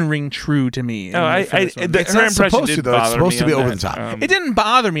didn't ring true to me. No, it's not supposed to, though. It's supposed to be over the top. It didn't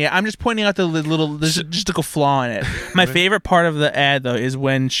bother me. I'm just pointing out the little logistical flaw in it. My favorite part of the ad, though, is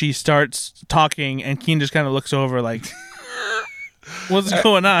when she starts talking and Kenan just kind of looks over like, what's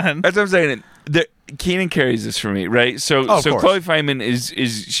going on? That's what I'm saying. Kenan carries this for me, right? So Chloe Feynman is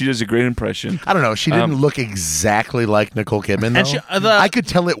she does a great impression. I don't know. She didn't look exactly like Nicole Kidman, though. I could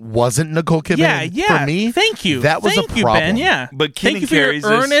tell it wasn't Nicole Kidman. Yeah. For me, thank you. That was a problem. Ben, yeah. But Kenan thank you for carries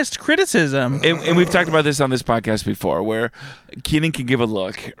your earnest criticism. And we've talked about this on this podcast before, where Kenan can give a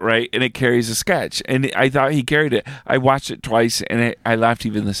look, right, and it carries a sketch. And I thought he carried it. I watched it twice, and I laughed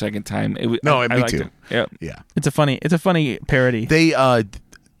even the second time. Me too. Yeah. It's a funny parody. They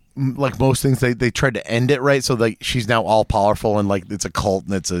like most things, they tried to end it right, so she's now all powerful and it's a cult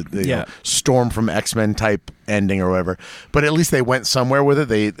and it's a Storm from X-Men type ending or whatever. But at least they went somewhere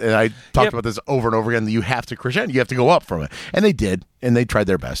with it. And I talked about this over and over again. You have to crescendo. You have to go up from it, and they did, and they tried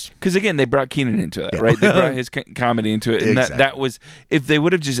their best. Because again, they brought Kenan into that, right? They brought his comedy into it, and that was, if they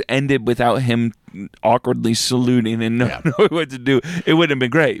would have just ended without him awkwardly saluting and knowing what to do, it wouldn't have been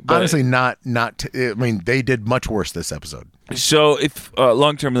great. But honestly, I mean, they did much worse this episode. So if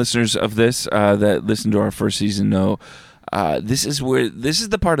long-term listeners of this that listened to our first season know, this is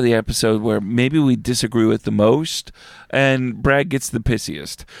the part of the episode where maybe we disagree with the most, and Brad gets the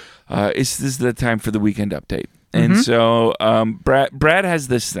pissiest. This is the time for the weekend update, and so Brad has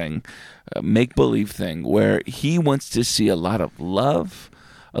this thing, make-believe thing, where he wants to see a lot of love,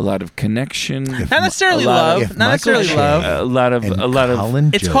 a lot of connection, not necessarily love. A lot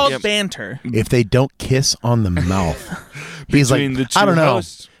of. It's called banter. If they don't kiss on the mouth, he's like, the two I don't know.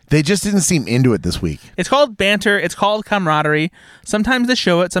 hosts. They just didn't seem into it this week. It's called banter. It's called camaraderie. Sometimes they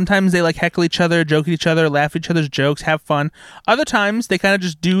show it. Sometimes they heckle each other, joke at each other, laugh at each other's jokes, have fun. Other times they kind of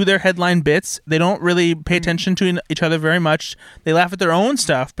just do their headline bits. They don't really pay attention to each other very much. They laugh at their own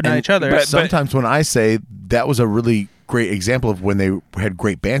stuff, but not each other. But sometimes when I say that was a really great example of when they had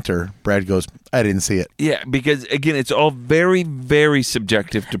great banter, Brad goes, I didn't see it. Yeah, because again, it's all very, very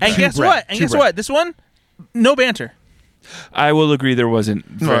subjective to Brad. And guess what? This one, no banter. I will agree there wasn't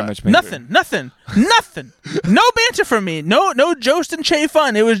very much banter. Nothing. No banter from me. No Jost and Che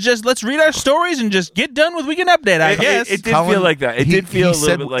fun. It was just, let's read our stories and just get done with Weekend Update, I guess. It did feel like that. It did feel a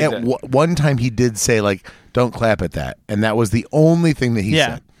little bit like that. One time he did say, don't clap at that. And that was the only thing that he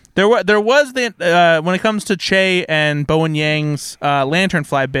said. There was the when it comes to Che and Bowen Yang's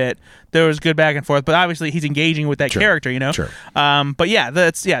Lanternfly bit, there was good back and forth, but obviously he's engaging with that character, you know. Sure. But yeah,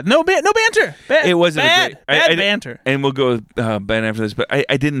 no banter. It wasn't bad banter. And we'll go with Ben after this, but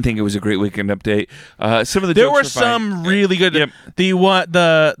I didn't think it was a great weekend update. Some of the There jokes were fine. some really good. Yep.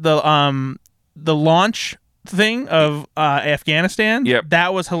 The launch thing of Afghanistan. Yep.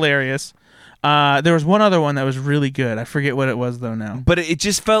 That was hilarious. There was one other one that was really good. I forget what it was though now. But it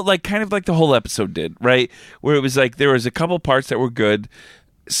just felt like kind of like the whole episode did, right? Where it was like there was a couple parts that were good.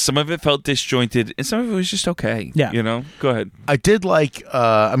 Some of it felt disjointed, and some of it was just okay. Yeah. You know? Go ahead. I did like.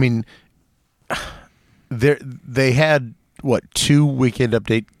 I mean, they had 2 weekend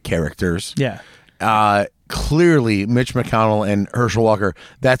update characters. Yeah. Clearly, Mitch McConnell and Herschel Walker.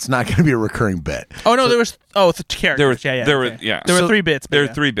 That's not going to be a recurring bit. Oh no, there was characters. There were So 3 bits. There but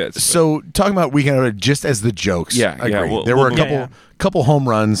were 3 bits. but- So talking about weekend update just as the jokes. Yeah, I yeah, agree. There were a we'll- couple Yeah. couple home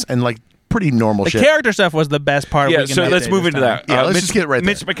runs and like pretty normal The shit. character stuff was the best part. Of yeah, Weekend so let's Update move this into time. that. Yeah, let's Mitch, just get right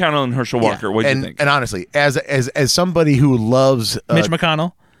Mitch there. McConnell and Herschel Walker. What do you and think? and honestly, as somebody who loves Mitch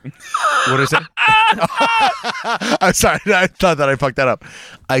McConnell. what did I say? I'm sorry, I thought that I fucked that up.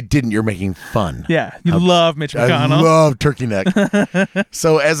 I didn't. You're making fun. Yeah, you love Mitch I McConnell. love turkey neck.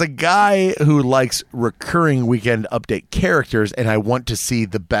 So as a guy who likes recurring weekend update characters and I want to see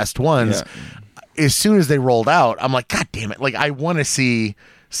the best ones, as soon as they rolled out, I'm like, God damn it. Like I want to see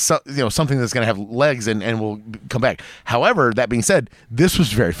something that's going to have legs and will come back. However, that being said, this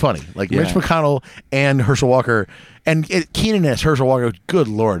was very funny. Like Mitch McConnell and Herschel Walker and Keenan as Herschel Walker. Good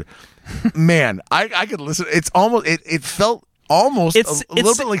Lord, man, I could listen. It's almost it felt almost a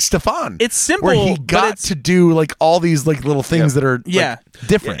little bit like Stefan. It's simple, where he but got to do like all these like little things that are like,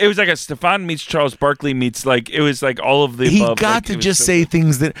 different. It was like a Stefan meets Charles Barkley meets like it was like all of the He above. got like, to it was just so say good.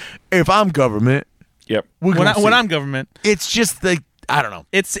 things that if I'm government, Yep. we're When gonna see. I'm government, It's just like I don't know.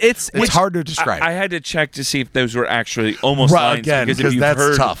 it's Hard to describe. I had to check to see if those were actually almost Right, lines again, because if because you've that's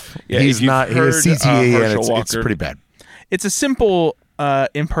heard, tough. Yeah, He's if you've not. He heard, has CTA, and Herschel it's Walker, pretty bad. it's a simple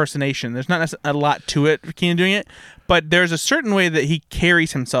impersonation. There's not necessarily a lot to it for Keenan doing it, but there's a certain way that he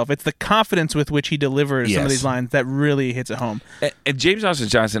carries himself. It's the confidence with which he delivers some of Yes. these lines that really hits it home. And James Austin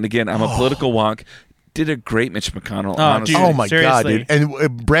Johnson again. I'm a political wonk. Did a great Mitch McConnell. honestly. dude. Oh my god, seriously. dude!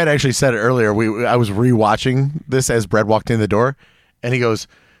 And Brad actually said it earlier. I was rewatching this as Brad walked in the door, and he goes,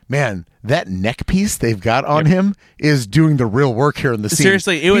 "Man, that neck piece they've got on him is doing the real work here in the scene."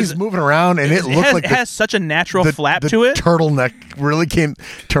 Seriously, he's moving around, and it looked like it has such a natural flap the to it. Turtleneck really came.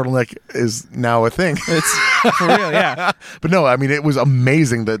 Turtleneck is now a thing. It's for real, yeah. But no, I mean it was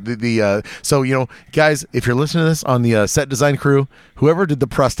amazing. So guys, if you're listening to this on the set design crew, whoever did the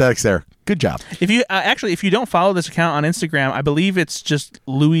prosthetics there, good job. If you if you don't follow this account on Instagram, I believe it's just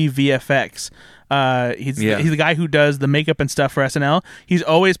Louis VFX. He's the guy who does the makeup and stuff for SNL. He's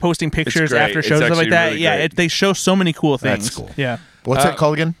always posting pictures great. after It's shows stuff like actually that. really Yeah, great. they show so many cool things. That's cool. Yeah, What's that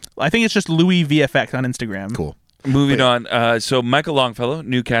called again? I think it's just Louis VFX on Instagram. Cool. Moving on, so Michael Longfellow,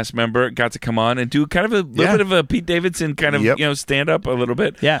 new cast member, got to come on and do kind of a little bit of a Pete Davidson kind of stand up a little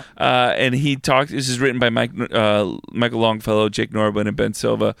bit. Yeah. And he talked. This is written by Michael Longfellow, Jake Norman, and Ben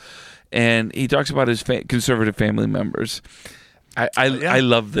Silva, and he talks about his conservative family members. I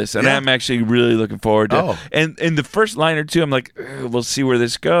love this, and I'm actually really looking forward to it. And the first line or two, I'm like, we'll see where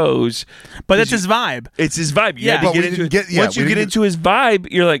this goes. But it's his vibe. It's his vibe. You Yeah. have to But we get into didn't it. Once you get into his vibe,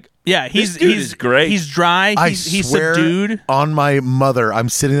 you're like, Yeah, this dude is great. He's dry. He's swear subdued. on my mother, I'm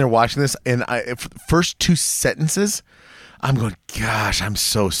sitting there watching this, and first 2 sentences, I'm going, gosh, I'm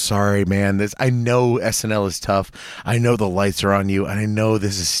so sorry, man. I know SNL is tough. I know the lights are on you, and I know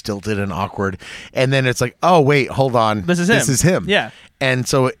this is stilted and awkward. And then it's like, oh wait, hold on, This is him. Yeah. And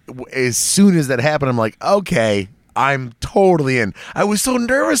so as soon as that happened, I'm like, okay, I'm totally in. I was so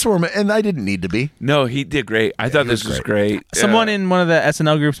nervous for him, and I didn't need to be. no, he did great. I thought this was great. Someone in one of the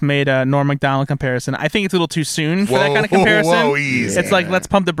SNL groups made a Norm Macdonald comparison. I think it's a little too soon for that Whoa, kind of comparison. whoa, easy, it's like, man. let's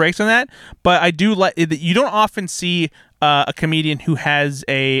pump the brakes on that. But I do like you don't often see a comedian who has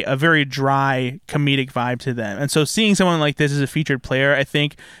a very dry comedic vibe to them. And so seeing someone like this as a featured player, I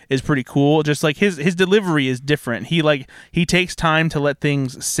think, is pretty cool. Just like his delivery is different. He takes time to let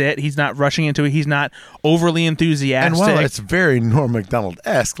things sit. He's not rushing into it. He's not overly enthusiastic. And while it's very Norm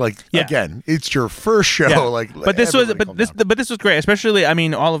Macdonald-esque, again, it's your first show. Yeah. But this was great. Especially, I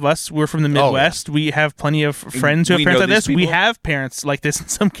mean, all of us, we're from the Midwest. We have plenty of friends who have We parents know like this. these We people. have parents like this in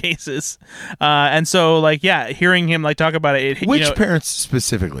some cases. And so hearing him talk about it. Which parents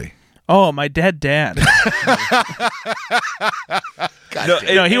specifically? Oh, my dead dad.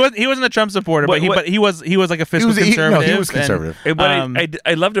 No, he wasn't a Trump supporter, but he was like a fiscal conservative. He was conservative. And what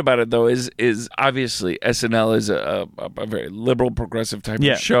I loved about it though is obviously SNL is a very liberal, progressive type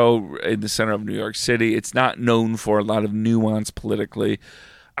of show in the center of New York City. It's not known for a lot of nuance politically.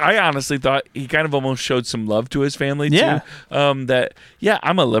 I honestly thought he kind of almost showed some love to his family too. That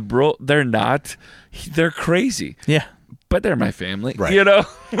I'm a liberal. They're not. They're crazy. Yeah. But they're my family, right? You know,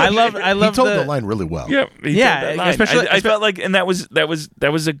 I love. He told the line really well. Yeah, especially I felt like, and that was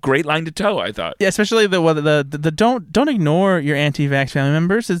a great line to toe. I thought, especially the don't ignore your anti-vax family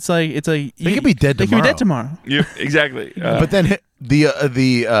members. It's like they could be dead tomorrow. They could be dead tomorrow. Yeah, exactly. But then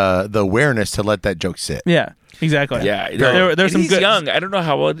the awareness to let that joke sit. Yeah, exactly. Yeah, there's some he's good. Young. I don't know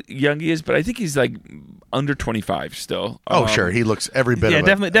how young he is, but I think he's like under 25 still. Oh, sure, he looks every bit. Yeah,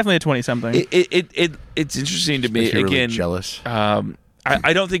 definitely a 20-something. It's interesting to me. Again, really jealous.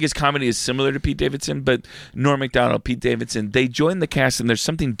 I don't think his comedy is similar to Pete Davidson, but Norm Macdonald, Pete Davidson, they joined the cast, and there's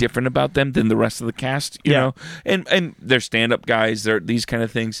something different about them than the rest of the cast. You know, and they're stand-up guys. They're these kind of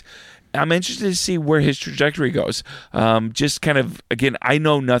things. I'm interested to see where his trajectory goes. Just kind of, again, I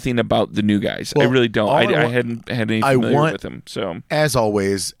know nothing about the new guys. Well, I really don't. I hadn't had any familiar with them. So, as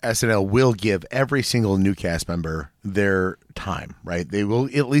always, SNL will give every single new cast member their time, right? They will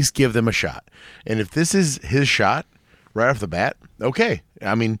at least give them a shot. And if this is his shot right off the bat, okay.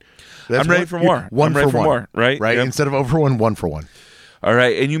 I mean, I'm ready for more. One for one, right? Right? Yep. Instead of over one for one. All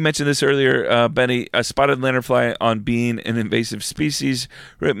right, and you mentioned this earlier, Benny. A spotted lanternfly on being an invasive species,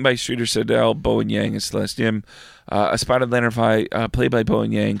 written by Streeter Sedell, Bowen Yang, and Celeste Yim. A spotted lanternfly, played by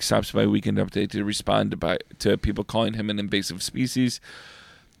Bowen Yang, stops by Weekend Update to respond to people calling him an invasive species.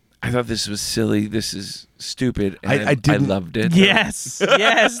 I thought this was silly. This is stupid. And I loved it. Yes,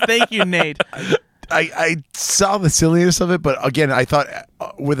 yes. Thank you, Nate. I saw the silliness of it, but again, I thought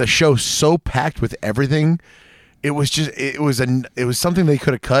with a show so packed with everything. It was something they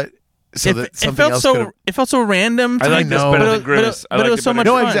could have cut so that something else could have... It felt so random. I like this better than Grimace. But it was so much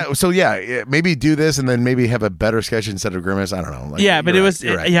fun. Exactly. So maybe do this and then maybe have a better sketch instead of Grimace. I don't know. But it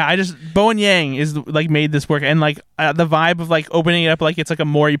was Bowen Yang is like made this work, and like the vibe of like opening it up like it's like a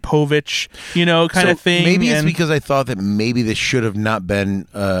Maury Povich, kind of thing. Maybe it's because I thought that maybe this should have not been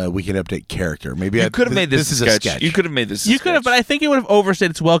Weekend Update character. Maybe you could have made this a sketch. You could have made this. You could have, but I think it would have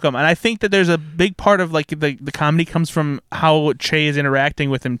overstayed its welcome. And I think that there's a big part of like the comedy comes from how Che is interacting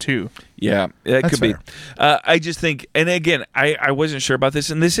with him too. Yeah, that could fair. be. I just think, and again, I wasn't sure about this,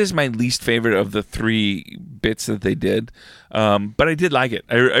 and this is my least favorite of the 3 bits that they did, but I did like it.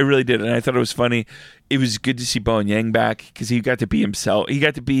 I really did, and I thought it was funny. It was good to see Bowen Yang back because he got to be himself. He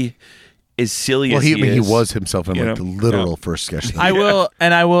got to be as silly as he is. He was himself in like the literal first sketch. I will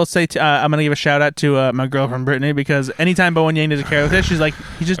say I'm going to give a shout out to my girlfriend Brittany, because anytime Bowen Yang does a character with this, she's like,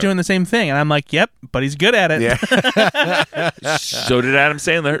 he's just doing the same thing, and I'm like, yep, but he's good at it. Yeah. So did Adam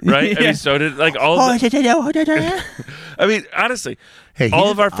Sandler, right? I mean, so did like all. I mean, honestly, all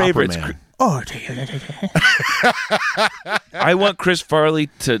of our favorites. I want Chris Farley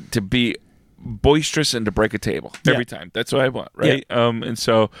to be boisterous and to break a table every time. That's what I want, right? Yeah. And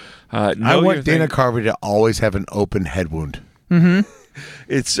so I want Dana Carvey to always have an open head wound. Mm-hmm.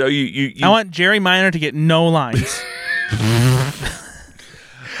 It's so you I want Jerry Minor to get no lines.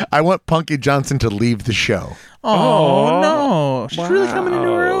 I want Punky Johnson to leave the show. Oh no, she's really coming into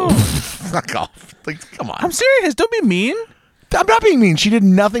her own. Fuck off! Like, come on. I'm serious. Don't be mean. I'm not being mean. She did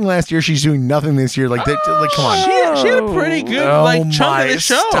nothing last year. She's doing nothing this year. Like, come on. She had a pretty good chunk of the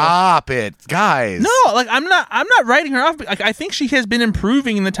show. Stop it, guys. No, like I'm not writing her off. Like I think she has been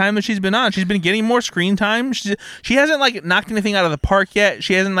improving in the time that she's been on. She's been getting more screen time. She hasn't like knocked anything out of the park yet.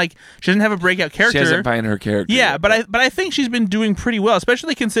 She doesn't have a breakout character. She hasn't found her character. Yeah, but I think she's been doing pretty well,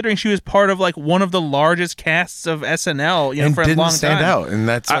 especially considering she was part of like one of the largest casts of SNL. And for a long time. Didn't stand out. And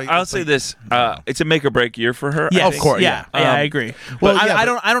that's. I'll say this: it's a make or break year for her. Yes, of course. Yeah, I agree. Well, I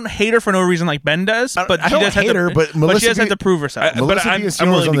don't hate her for no reason like Ben does, but she does have to prove herself. Melissa I'm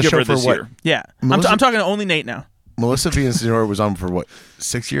willing to give her for this what? year. Yeah, I'm talking to only Nate now. Melissa Villasenor was on for what?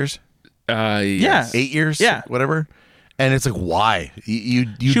 6 years? Yeah, 8 years? Yeah, whatever. And it's like, why? You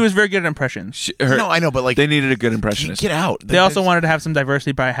She was very good at impressions. No, I know, but like they needed a good impressionist. Get out. They also wanted to have some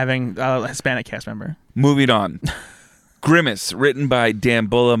diversity by having a Hispanic cast member. Moving on. Grimace, written by Dan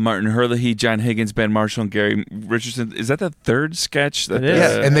Bulla, Martin Herlihy, John Higgins, Ben Marshall, and Gary Richardson. Is that the 3rd sketch? It is.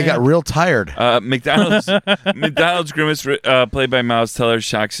 Yeah, and they got real tired. McDonald's Grimace, played by Miles Teller,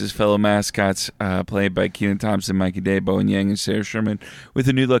 shocks his fellow mascots, played by Kenan Thompson, Mikey Day, Bowen Yang, and Sarah Sherman, with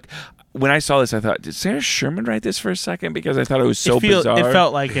a new look. When I saw this, I thought, did Sarah Sherman write this for a second? Because I thought it was so bizarre. It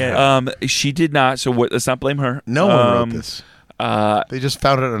felt like it. She did not, so let's not blame her. No one wrote this. They just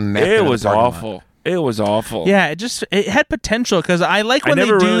found it on a napkin. It in was the parking lot. awful. It was awful. Yeah, it had potential because I like when I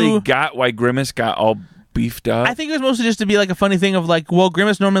never they do. really got why Grimace got all beefed up. I think it was mostly just to be like a funny thing of like, well,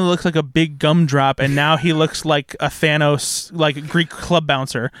 Grimace normally looks like a big gumdrop, and now he looks like a Thanos, like Greek club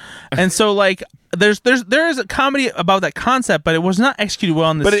bouncer, and so like there is a comedy about that concept, but it was not executed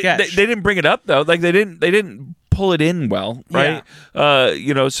well in the sketch. They didn't bring it up though. Like they didn't pull it in well, right?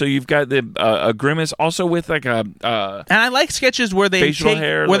 So you've got the a Grimace also with like a and I like sketches where they facial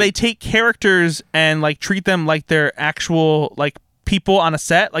hair, they take characters and like treat them like they're actual like people on a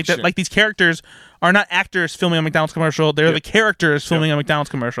set, like that, Sure. like these characters are not actors filming a McDonald's commercial; they're the characters filming a McDonald's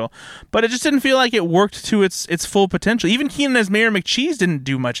commercial. But it just didn't feel like it worked to its full potential. Even Keenan as Mayor McCheese didn't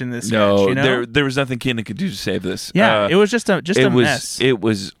do much in this sketch. no. You know? There was nothing Keenan could do to save this. Yeah, it was just a mess. It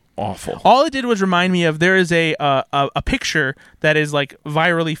was awful. All it did was remind me of there is a picture that is like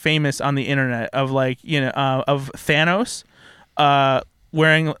virally famous on the internet of like of Thanos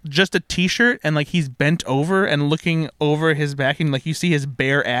wearing just a t-shirt and like he's bent over and looking over his back and like you see his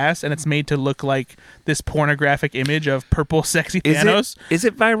bare ass and it's made to look like this pornographic image of purple sexy Thanos. Is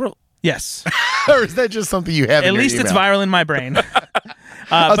it viral? Yes. Or is that just something you have? At in your least it's email? viral in my brain.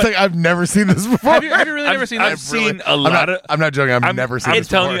 I was like, I've never seen this before. Have you really never seen I've this? seen a lot of. I'm not joking. I've never seen I'm this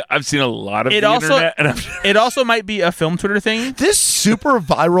telling before. you, I've seen a lot of It the also internet, and it also might be a film Twitter thing. This super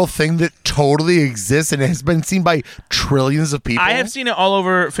viral thing that totally exists and has been seen by trillions of people. I have seen it all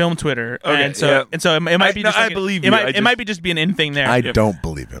over film Twitter, Okay, and so it might be. no, Just I like believe it you. might it might be just be an in thing there. I don't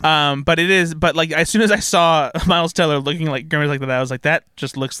believe him. But it is. But like as soon as I saw Miles Teller looking like Grimace like that, I was like, that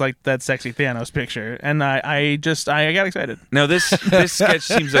just looks like that sexy Thanos picture, and I got excited. now this sketch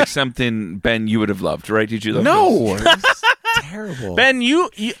seems like something Ben you would have loved, right? Did you love this? No, it's terrible. Ben,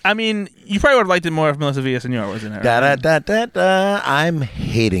 I mean, you probably would have liked it more if Melissa Villaseñor was in it. Da da da da da. I'm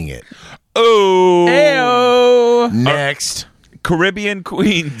hating it. Oh, Ayo. Next, Caribbean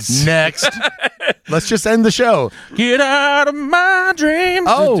Queens. next. Let's just end the show. Get out of my dreams.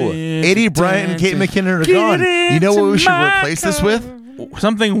 Oh, Eddie Bryant and Kate McKinnon are gone. You know what we should replace this with?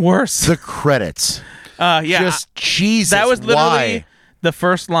 Something worse. The credits. Yeah. Just Jesus. That was literally why? the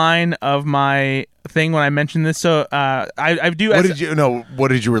first line of my thing when I mentioned this. So I do. What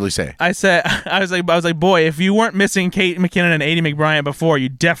did you really say? I said I was like, boy, if you weren't missing Kate McKinnon and Eddie McBride before, you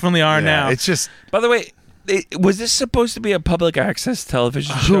definitely are now. It's just By the way, was this supposed to be a public access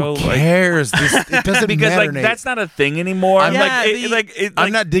television show? who cares? It doesn't Because matter. like Nate. that's not a thing anymore. I'm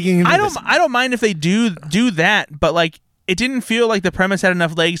I'm not digging into this. I don't mind if they do that, but like it didn't feel like the premise had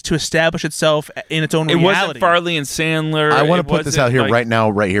enough legs to establish itself in its own It reality. wasn't Farley and Sandler. I want It to put this wasn't, out here like- right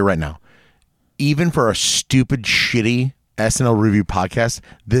now. Even for a stupid, shitty SNL review podcast,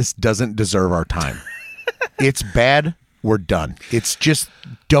 this doesn't deserve our time. It's bad. We're done. It's just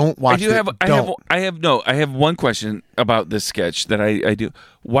don't watch it. I have one question about this sketch that I do.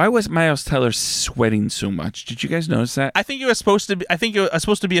 Why was Miles Teller sweating so much? Did you guys notice that? I think it was supposed to be. I think it was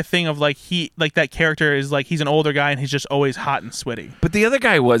supposed to be a thing of like that character is like he's an older guy and he's just always hot and sweaty. But the other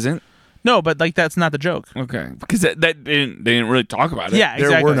guy wasn't. No, but like that's not the joke. Okay, because they didn't really talk about it. Yeah, There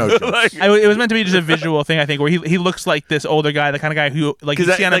exactly. were no jokes. It was meant to be just a visual thing, I think, where he looks like this older guy, the kind of guy who like you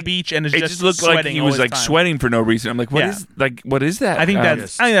see on a beach and is it just looked sweating. like he all was his like time. sweating for no reason. I'm like, what Yeah. is that? I think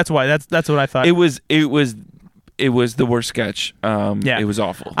that's why. That's what I thought. it was the worst sketch. It was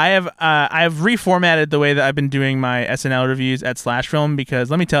awful. I have reformatted the way that I've been doing my SNL reviews at Slash Film because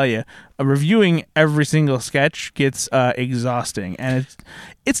let me tell you, reviewing every single sketch gets exhausting, and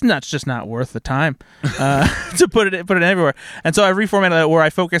it's just not worth the time to put it everywhere. And so I reformatted it where I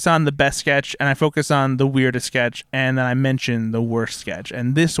focus on the best sketch and I focus on the weirdest sketch, and then I mention the worst sketch.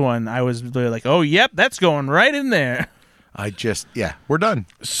 And this one, I was really like, oh, yep, that's going right in there. We're done.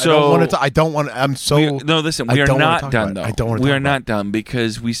 So I don't want to. I'm so. listen, I we are don't wanna not talk done about it. though. I don't want to. We are not done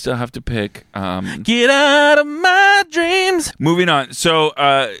because we still have to pick. Get out of my dreams. Moving on. So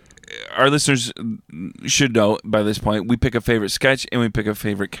our listeners should know by this point we pick a favorite sketch and we pick a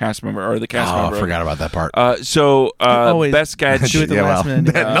favorite cast member or the cast member. I forgot about that part. Always best sketch. do it the last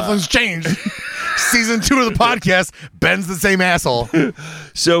minute. Nothing's changed. Season 2 of the podcast, Ben's the same asshole.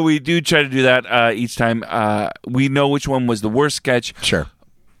 So we do try to do that each time. We know which one was the worst sketch. Sure.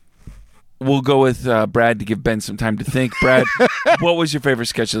 We'll go with Brad to give Ben some time to think. Brad, what was your favorite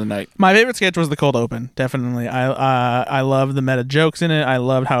sketch of the night? My favorite sketch was the cold open. Definitely, I love the meta jokes in it. I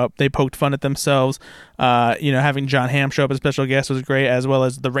loved how they poked fun at themselves. Having John Hamm show up as special guest was great, as well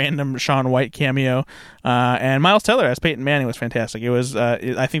as the random Shaun White cameo. And Miles Teller as Peyton Manning was fantastic. It was.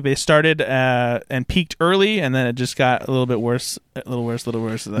 I think they started and peaked early, and then it just got a little bit worse, a little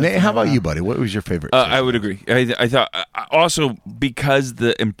worse. Nate, how about you, buddy? What was your favorite? I would agree. I thought also because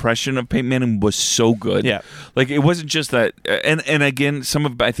the impression of Peyton Man was so good. Yeah. Like, it wasn't just that. And again, some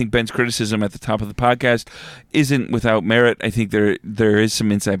of, I think, Ben's criticism at the top of the podcast isn't without merit. I think there is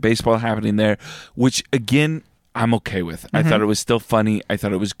some inside baseball happening there, which, again, I'm okay with. I thought it was still funny. I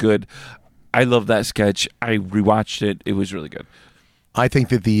thought it was good. I love that sketch. I rewatched it. It was really good. I think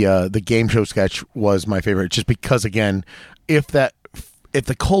that the game show sketch was my favorite, just because, again, if the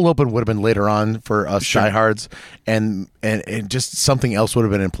cold open would have been later on for us diehards, and just something else would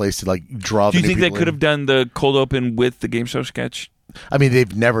have been in place to like draw. Do you the new think they people could in. have done the cold open with the game show sketch? I mean,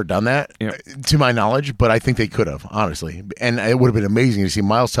 they've never done that, Yeah. to my knowledge, but I think they could have, honestly. And it would have been amazing to see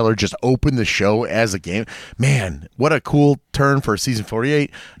Miles Teller just open the show as a game. Man, what a cool turn for season 48.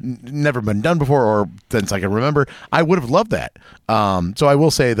 Never been done before, or since I can remember. I would have loved that. So I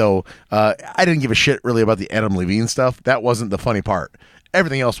will say, though, I didn't give a shit really about the Adam Levine stuff. That wasn't the funny part.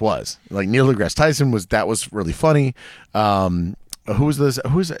 Everything else was. Like, Neil deGrasse Tyson was really funny. Who was this?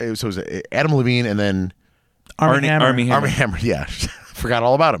 So it was Adam Levine and then Armie Hammer. Armie Hammer. Armie Hammer. Yeah. Forgot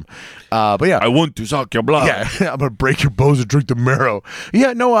all about him. But yeah. I want to suck your blood. Yeah, I'm gonna break your bones and drink the marrow.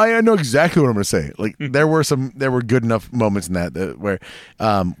 Yeah, no, I know exactly what I'm gonna say. Like, there were good enough moments in that where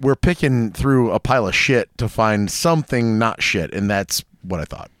we're picking through a pile of shit to find something not shit, and that's what I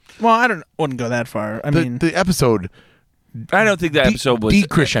thought. Well, wouldn't go that far. I mean, The episode I don't think that episode was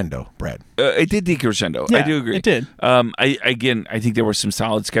decrescendo, Brad. it did decrescendo. Yeah, I do agree. it did. I think there were some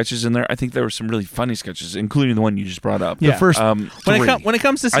solid sketches in there. I think there were some really funny sketches, including the one you just brought up. Yeah. The first when it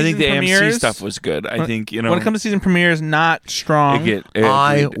comes to season I think the premieres, AMC stuff was good. I think, when it comes to season premieres, not strong.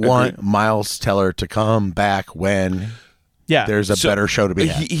 I want Miles Teller to come back when yeah, there's a better show to be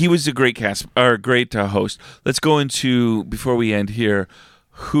had. He was a great great host. Let's go into, before we end here,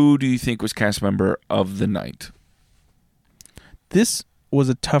 who do you think was cast member of the night? This was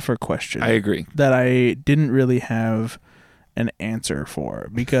a tougher question. I agree. That I didn't really have an answer for,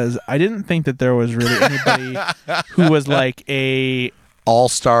 because I didn't think that there was really anybody who was like a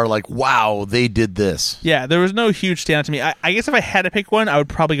all-star, like, wow, they did this. Yeah, there was no huge standout to me. I guess if I had to pick one, I would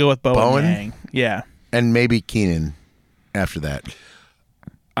probably go with Bowen Yang. Yeah. And maybe Keenan after that.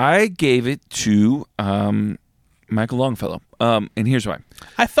 I gave it to Michael Longfellow. And here's why.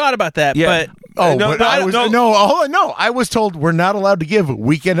 I thought about that, but I was told we're not allowed to give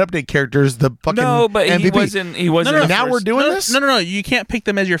Weekend Update characters the fucking MVP. He wasn't. Now we're doing this? No. You can't pick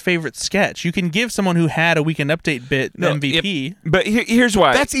them as your favorite sketch. You can give someone who had a Weekend Update bit MVP. But here's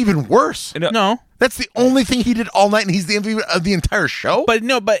why. That's even worse. No. That's the only thing he did all night, and he's the MVP of the entire show? But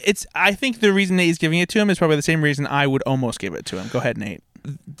I think the reason that he's giving it to him is probably the same reason I would almost give it to him. Go ahead, Nate.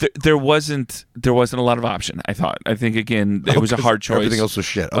 There wasn't a lot of option. I think, again, it was a hard choice. Everything else was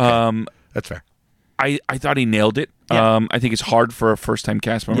shit. Okay. That's fair. I thought he nailed it. Yeah. I think it's hard for a first-time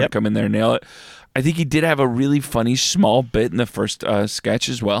cast member to come in there and nail it. I think he did have a really funny small bit in the first sketch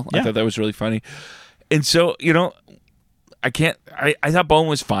as well. Yeah. I thought that was really funny. And so, I thought Bowen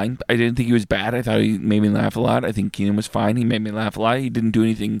was fine. I didn't think he was bad. I thought he made me laugh a lot. I think Keenan was fine. He made me laugh a lot. He didn't do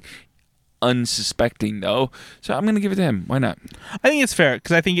anything unsuspecting, though. So I'm going to give it to him. Why not? I think it's fair,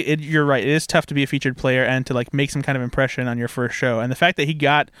 because I think you're right. It is tough to be a featured player and to like make some kind of impression on your first show. And the fact that he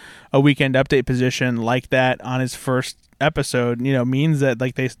got a Weekend Update position like that on his first episode, means that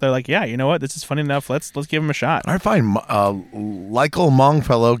like they're like, yeah, you know what, this is funny enough. Let's give him a shot. All right, fine. Michael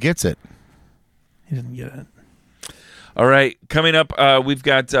Longfellow gets it. He didn't get it. All right, coming up, we've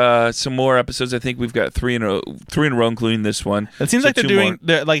got some more episodes. I think we've got three in a row, including this one. It seems like they're doing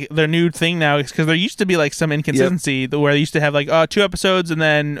their new thing now, because there used to be like some inconsistency where they used to have like 2 episodes and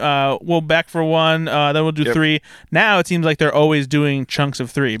then we'll back for 1, then we'll do 3. Now it seems like they're always doing chunks of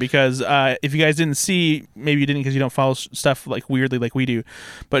 3, because if you guys didn't see, maybe you didn't because you don't follow stuff like weirdly like we do,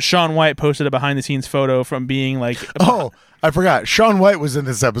 but Shaun White posted a behind the scenes photo from being like I forgot. Shaun White was in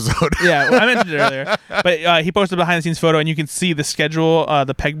this episode. Yeah, I mentioned it earlier. But he posted a behind-the-scenes photo, and you can see the schedule,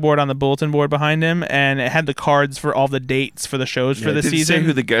 the pegboard on the bulletin board behind him, and it had the cards for all the dates for the shows for the season. season. Say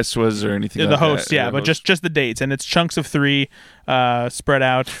who the guest was or anything. The host, but just the dates, and it's chunks of 3 spread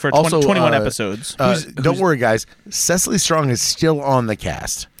out for 21 episodes. Don't worry, guys. Cecily Strong is still on the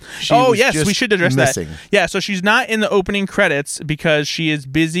cast. Yes, we should address missing. that. Yeah, so she's not in the opening credits because she is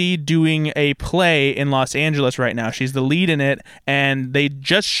busy doing a play in Los Angeles right now. She's the lead in it, and they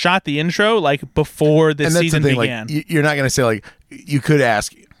just shot the intro like before the season began. Like, you're not going to say like, you could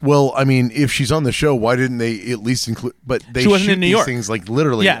ask, Well, I mean, if she's on the show, why didn't they at least include? But they She wasn't shoot in New these York. things like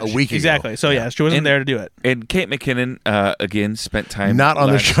literally a week ago. Exactly. So yeah, she wasn't there to do it. And Kate McKinnon again spent time Not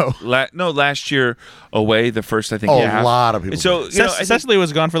on the show. Last year away. The first I think. Oh, half. a lot of people. So you know, I think Cecily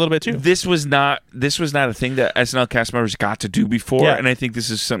was gone for a little bit too. this was not a thing that SNL cast members got to do before, Yeah. and I think this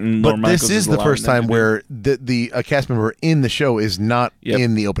is something. But Lorne this Michaels is the allowing first them to time do. where a cast member in the show is not Yep.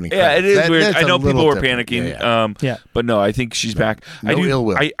 in the opening. Yeah, it credits. is weird. That's I a know little people were different. panicking. Yeah. But no, I think she's back. No ill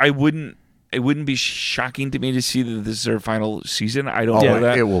will. I wouldn't. It wouldn't be shocking to me to see that this is her final season. I don't Oh, know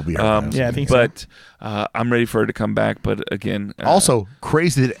that it will be her final Yeah, I think so. But I'm ready for her to come back. But again, Also,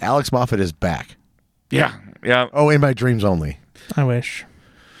 crazy that Alex Moffat is back. yeah. Oh, in my dreams only. I wish.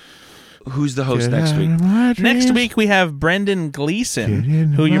 Who's the host next week? Next week we have Brendan Gleeson,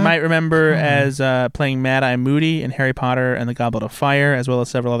 who you might remember as playing Mad Eye Moody in Harry Potter and the Goblet of Fire, as well as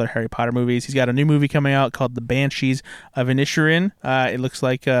several other Harry Potter movies. He's got a new movie coming out called The Banshees of Inisherin. It looks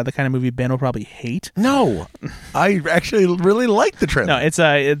like the kind of movie Ben will probably hate. No, I actually really like the trailer. No, it's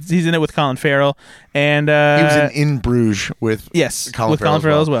he's in it with Colin Farrell, and he was in Bruges with Colin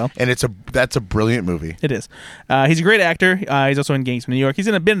Farrell as well. and that's a brilliant movie. It is. He's a great actor. He's also in Gangs of New York. He's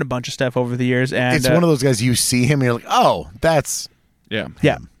been in a bunch of stuff over the years. And It's one of those guys you see him and you're like, oh, that's Yeah.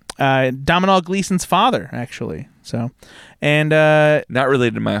 yeah, Domhnall Gleeson's father actually. So, and Not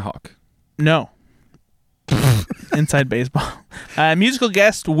related to my hawk. no, inside baseball. Musical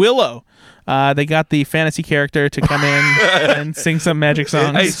guest Willow. They got the fantasy character to come in and sing some magic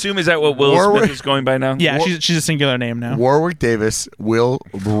songs. I assume is that what Will Warwick- Smith is going by now? Yeah, she's a singular name now. Warwick Davis will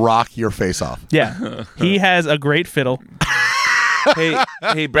rock your face off. Yeah, he has a great fiddle.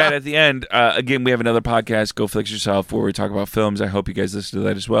 hey, Brad, at the end, again, we have another podcast, Go Fix Yourself, where we talk about films. I hope you guys listen to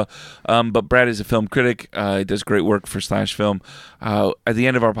that as well. But Brad is a film critic. He does great work for Slash Film. At the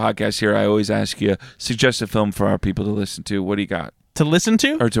end of our podcast here, I always ask you, suggest a film for our people to listen to. What do you got? To listen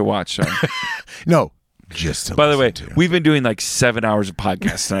to? Or to watch, sorry. No, just to By the way, listen to. we've been doing like 7 hours of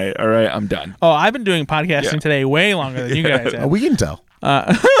podcast tonight. All right, I'm done. Oh, I've been doing podcasting today way longer than you guys have. We can tell.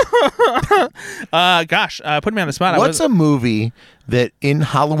 Gosh, put me on the spot. What's a movie that in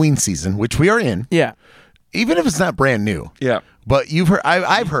Halloween season, which we are in, Yeah. even if it's not brand new, Yeah. but you've heard,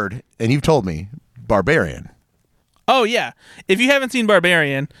 I've heard, and you've told me, Barbarian. Oh, yeah. If you haven't seen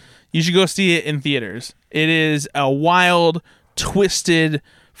Barbarian, you should go see it in theaters. It is a wild, twisted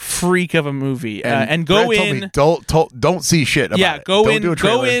freak of a movie. And go Brad told in. me, don't see shit about Yeah, it. go Don't in. do a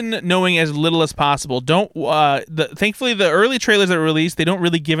Go trailer. in knowing as little as possible. Don't. Thankfully, the early trailers that were released, they don't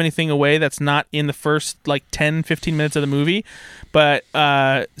really give anything away that's not in the first 10, 15 minutes of the movie. But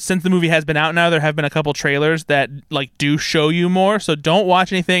since the movie has been out now, there have been a couple trailers that do show you more. So don't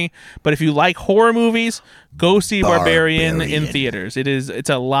watch anything. But if you like horror movies, go see Barbarian in theaters. It's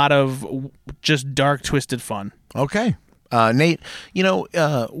a lot of just dark, twisted fun. Okay. Nate,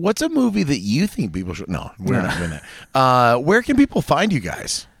 what's a movie that you think people should... No, we're not doing that. Where can people find you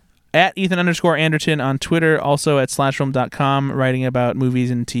guys? At Ethan_Anderton on Twitter, also at slashfilm.com, writing about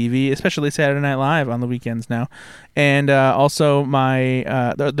movies and TV, especially Saturday Night Live on the weekends now. And also my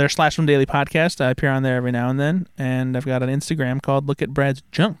their Slash Film Daily podcast. I appear on there every now and then. And I've got an Instagram called Look at Brad's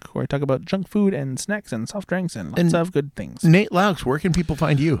Junk, where I talk about junk food and snacks and soft drinks and lots of good things. Nate Laux, where can people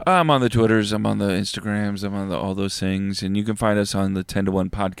find you? I'm on the Twitters, I'm on the Instagrams, I'm on all those things, and you can find us on the 10 to 1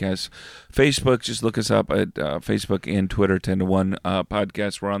 podcast Facebook. Just look us up at Facebook and Twitter, 10 to 1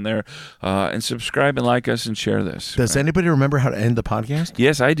 podcast. We're on there, and subscribe and like us and share this. Does anybody remember how to end the podcast?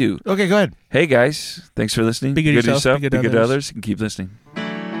 Yes, I do. Okay, go ahead. Hey guys, thanks for listening. Be good to yourself, be good to others, and keep listening.